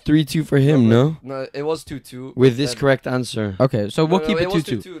 3-3. 3-2 for him, no? No, it was 2-2. With this Then- correct answer. Okay, so we'll No, keep no, it was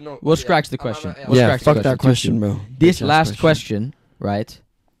 2-2. 2-2. No, We'll yeah. scratch the I'm question. not- We'll Yeah, scratch the fuck that question. question, bro. This Bitch-ass last question, right,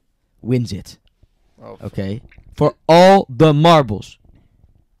 wins it. Oh, Okay, for all the marbles.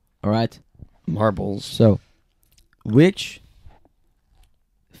 All right. Marbles. So, which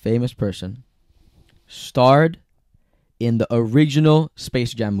famous person starred in the original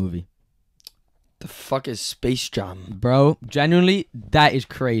Space Jam movie? The fuck is Space Jam? Bro, genuinely, that is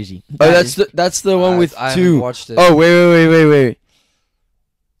crazy. Oh, That is- that's the one with I haven't 2. watched it. Oh, wait.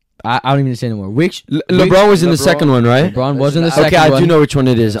 I don't even say anymore. Which LeBron was in the LeBron- second one, right? LeBron was in the Okay, second Okay, I one. do know which one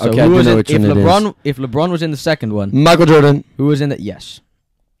it is. So Okay, who I do was know in- which if one it LeBron, is. If LeBron was in the second one, Michael Jordan. who was in the yes?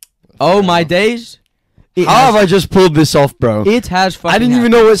 Oh my days! It How have has, I just pulled this off, bro? it has fucking. I didn't even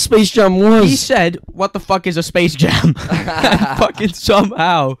happened. know what Space Jam He was. said, "What the fuck is a Space Jam?" And fucking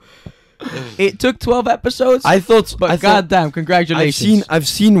somehow, it took 12 episodes. I thought, but I thought goddamn, congratulations! I've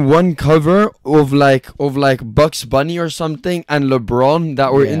seen one cover of like Bugs Bunny or something and LeBron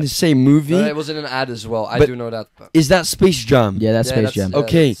that were Yeah. in the same movie. No, it was in an ad as well. I But- do know that. But Is that Space Jam? Yeah, that's Yeah, Space that's- Jam. yeah.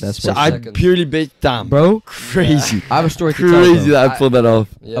 Okay, That's so Space I Jam. purely based down. Bro, Crazy. I have a story to Crazy tell. that I pulled that off.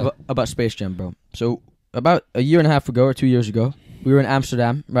 yeah. About Space Jam, bro. So about a year and a half ago or 2 years ago, we were in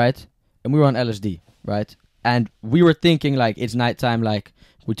Amsterdam, right? And we were on LSD, right? And we were thinking like it's nighttime, like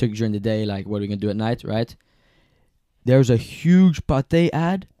we took it during the day, like what are we gonna do at night, right? There's a huge pate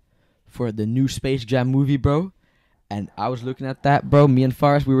ad for the new Space Jam movie, bro. And I was looking at that, bro. Me and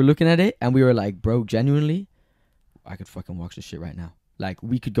Faris, we were looking at it, and we were like, bro, genuinely, I could fucking watch this shit right now. Like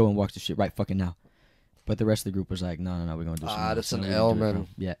we could go and watch this shit right fucking now. But the rest of the group was like, no, we're gonna do something. else. That's No, an we're gonna L, do it, bro." man.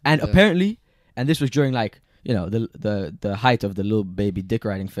 Yeah, and Yeah. apparently, and this was during like the height of the little baby dick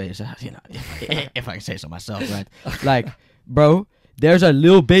riding phase. If I can say so myself, right? Like, bro, there's a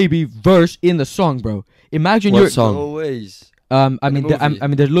little baby verse in the song, bro. Imagine What you're song? No ways. I In the mean, movie? I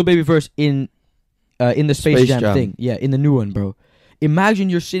mean, there's a little baby verse in the Space, Space Jam, Jam. thing. Yeah, in the new one, bro. Imagine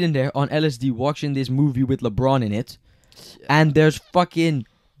you're sitting there on LSD watching this movie with LeBron in it, and there's fucking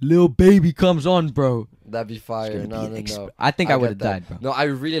Lil Baby comes on, bro. That'd be It's fire. gonna No, be no, no. I think I would have get that. died, bro. No, I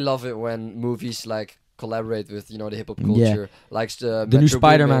really love it when movies like collaborate with the hip hop Yeah. culture, like The new Metro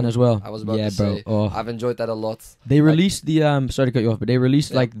Spider-Man Boomin. as well. I was about yeah, to bro. say. Oh. I've enjoyed that a lot. They like- released the sorry to cut you off, but they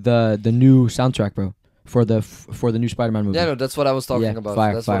released Yeah. like the new soundtrack, bro, for the new Spider-Man movie. Yeah, no, that's what I was talking Yeah, about.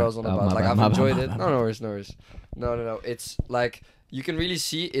 fire, That's fire. what I was on Oh, about. my Like bad, I've my bad, enjoyed my it. bad. No worries, no worries. No. It's like you can really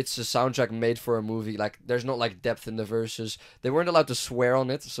see it's a soundtrack made for a movie. Like there's not like depth in the verses. They weren't allowed to swear on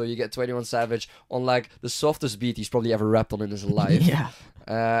it, so you get 21 Savage on like the softest beat he's probably ever rapped on in his life. yeah.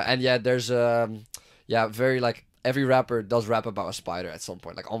 And yeah, there's very like every rapper does rap about a spider at some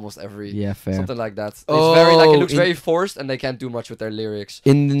point. Like almost every Yeah, fair. something like that. It's very like it looks in- very forced, and they can't do much with their lyrics.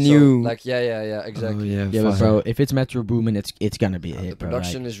 In the So, new, like yeah, exactly. Oh, yeah, Yeah, but fire. bro, if it's Metro Boomin, it's gonna be a The hit, bro.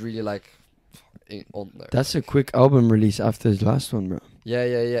 production is really like on there. That's a quick album release after his last one, bro. Yeah.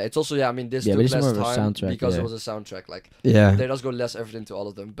 It's also I mean this Yeah, but took it's less more of a time soundtrack, because yeah. it was a soundtrack. Like Yeah. there does go less effort into all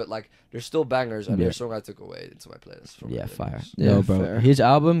of them, but like there's still bangers, and Yeah. there's a song I took away into my playlist. From Yeah, it. fire. Yeah, No, bro. fair. His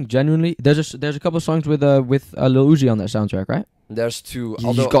album, genuinely, there's a couple songs with Lil Uzi on that soundtrack, right? There's two. He's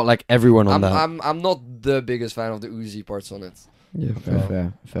Although got like everyone on that. I'm not the biggest fan of the Uzi parts on it. Yeah,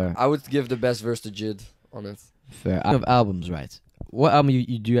 Fair. I would give the best verse to Jid on it. Fair. Of albums, right? What album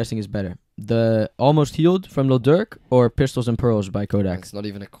you do you guys think is better? The Almost Healed from Lil Durk or Pistols and Pearls by Kodak? It's not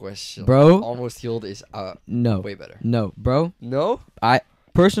even a question. Bro, Almost Healed is no. way better. No, bro. No?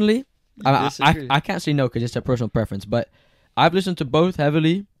 Personally, I disagree? can't say no because it's a personal preference, but I've listened to both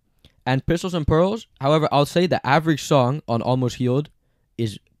heavily, and Pistols and Pearls. However, I'll say the average song on Almost Healed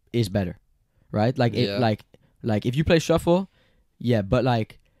is better, right? Like Yeah. like if you play shuffle, yeah, but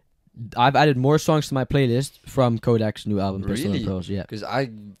like I've added more songs to my playlist from Kodak's new album, Pistols Really? and Pearls. Yeah, Because I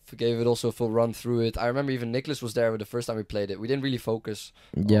gave it also a full run through it. I remember even Nicholas was there the first time we played it. We didn't really focus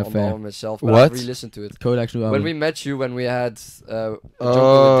yeah, on the fair. album itself, but What? I re-listened to it. Kodak's new album. When we met you, when we had a joke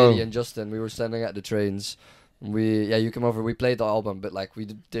Oh. with Diddy and Justin, we were standing at the trains. You came over. We played the album, but like we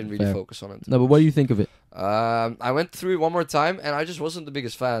didn't really Fair. focus on it. No, but what do you think of it? I went through it one more time, and I just wasn't the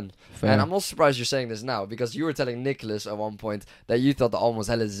biggest fan. Fair. And I'm also surprised you're saying this now because you were telling Nicholas at one point that you thought the album was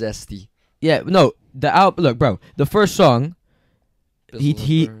hella zesty. Yeah, no, the album. Look, bro, the first song, Pistols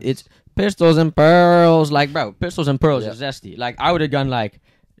he and Pearls. it's Pistols and Pearls, like, bro, Pistols and Pearls Yeah. is zesty. Like, I would have gone like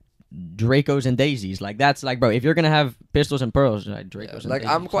Dracos and Daisies. Like, that's like, bro, if you're gonna have Pistols and Pearls, like Dracos Yeah, and like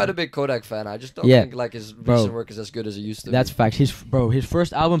Daisies. I'm quite a big Kodak fan. I just don't Yeah. think like his Bro. recent work is as good as it used to. That's be. facts. His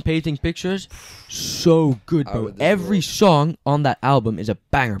first album, Painting Pictures, so good, I bro. would as Every well. song on that album is a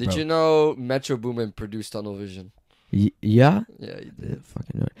banger, Did bro. you know Metro Boomin produced Tunnel Vision? Yeah, Yeah, he yeah, did.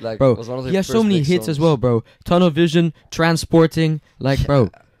 fucking know it. Like, Bro, it was one of he his has so first many big hits as songs. well, bro. Tunnel Vision, Transporting, like, bro.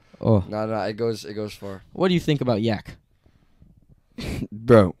 Oh, No, it goes far. what do you think about Yak?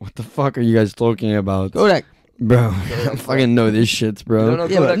 Bro, what the fuck are you guys talking about? Kodak. Bro, Kodak. I fucking know this shit, You bro. don't know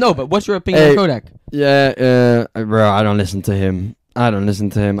Yeah, but, Kodak? no, but what's your opinion Hey. on Kodak? Yeah, bro, I don't listen to him.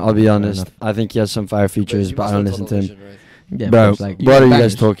 I'll be honest. enough. I think he has some fire Wait, features, you but I must don't know listen to Tunnel him. Vision, right? Yeah, Bro, it's like, what are you guys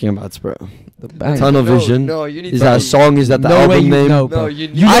bangers. talking about, bro? The bangers. Tunnel Vision? No, you need Is to that a be- song? Is that the No way album you name? know, No, bro.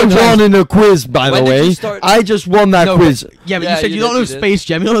 you I know won in a quiz, by When the did you way. start- I just won that No, quiz. Yeah, but Yeah, you said you you don't did, know you did. Space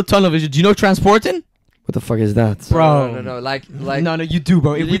Jam, you don't know Tunnel Vision. Do you know Transporting? What the fuck is that? Bro. No. Like no, you do,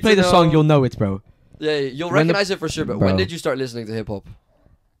 bro. you If we need play to the song, know- you'll know it, bro. yeah, you'll When the- recognize it for sure. But Bro. when did you start listening to hip hop?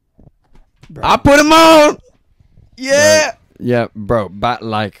 I put him on. Yeah. Yeah, bro.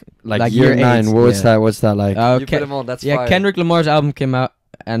 Like Like year year 9. eight, What's yeah. What's that like? You put him on. That's yeah, fire. Kendrick Lamar's album came out,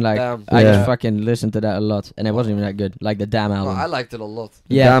 and like Damn. I Yeah. just fucking listened to that a lot, and it wasn't even that good. Like the Damn No, album. I liked it a lot.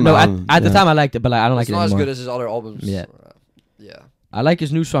 yeah, Damn no, album, at the yeah. time I liked it, but like I don't like It's it not as anymore. good as his other albums. Yeah. Yeah. I like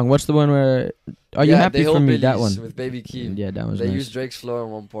his new song. What's the one where? Are you Yeah, happy the for me? That Hillbillies one. with Baby Keem. Yeah, that was They nice. used Drake's flow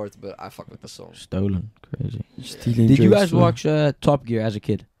in one part, but I fuck with the song. Stolen, crazy. Stealing Did you Drake's guys flow. watch Top Gear as a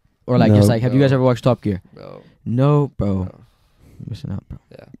kid, or like No. just like have you guys No. ever watched Top Gear? No. No, bro. No. Missing out, bro.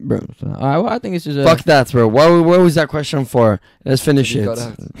 Yeah. Bro, Missing out. All right, well, I think this is a fuck that, bro. What was that question for? Let's finish You it. got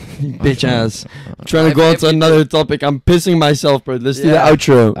out. You bitch ass. I'm trying to If- go on if to we another topic. I'm pissing myself, bro. Let's do the Yeah.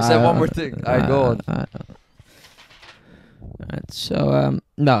 outro. Say one more thing. Alright, go on. Alright, so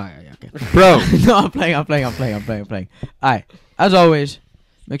no, yeah, okay. Bro, No, I'm playing. Alright, as always,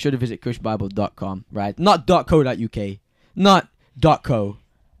 make sure to visit KushBible.com, right? Not .co.uk, not .co,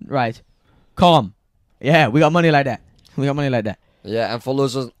 right? Com. Yeah, we got money like that. Yeah, and follow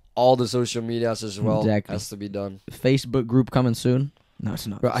us on all the social medias as well. Exactly. Has to be done. Facebook group coming soon. No, it's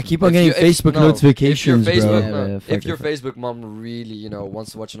not. bro, I keep on If getting you- if- Facebook no, notifications, if your bro. Facebook, Yeah, no, fuck if your it. Facebook mom really,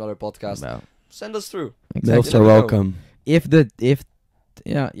 wants to watch another podcast, Bro, send us through. Milfs You are never know. welcome. if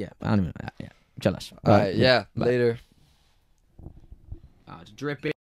yeah, I don't even. Yeah, jealous. Alright, yeah, Bye. later. It's dripping.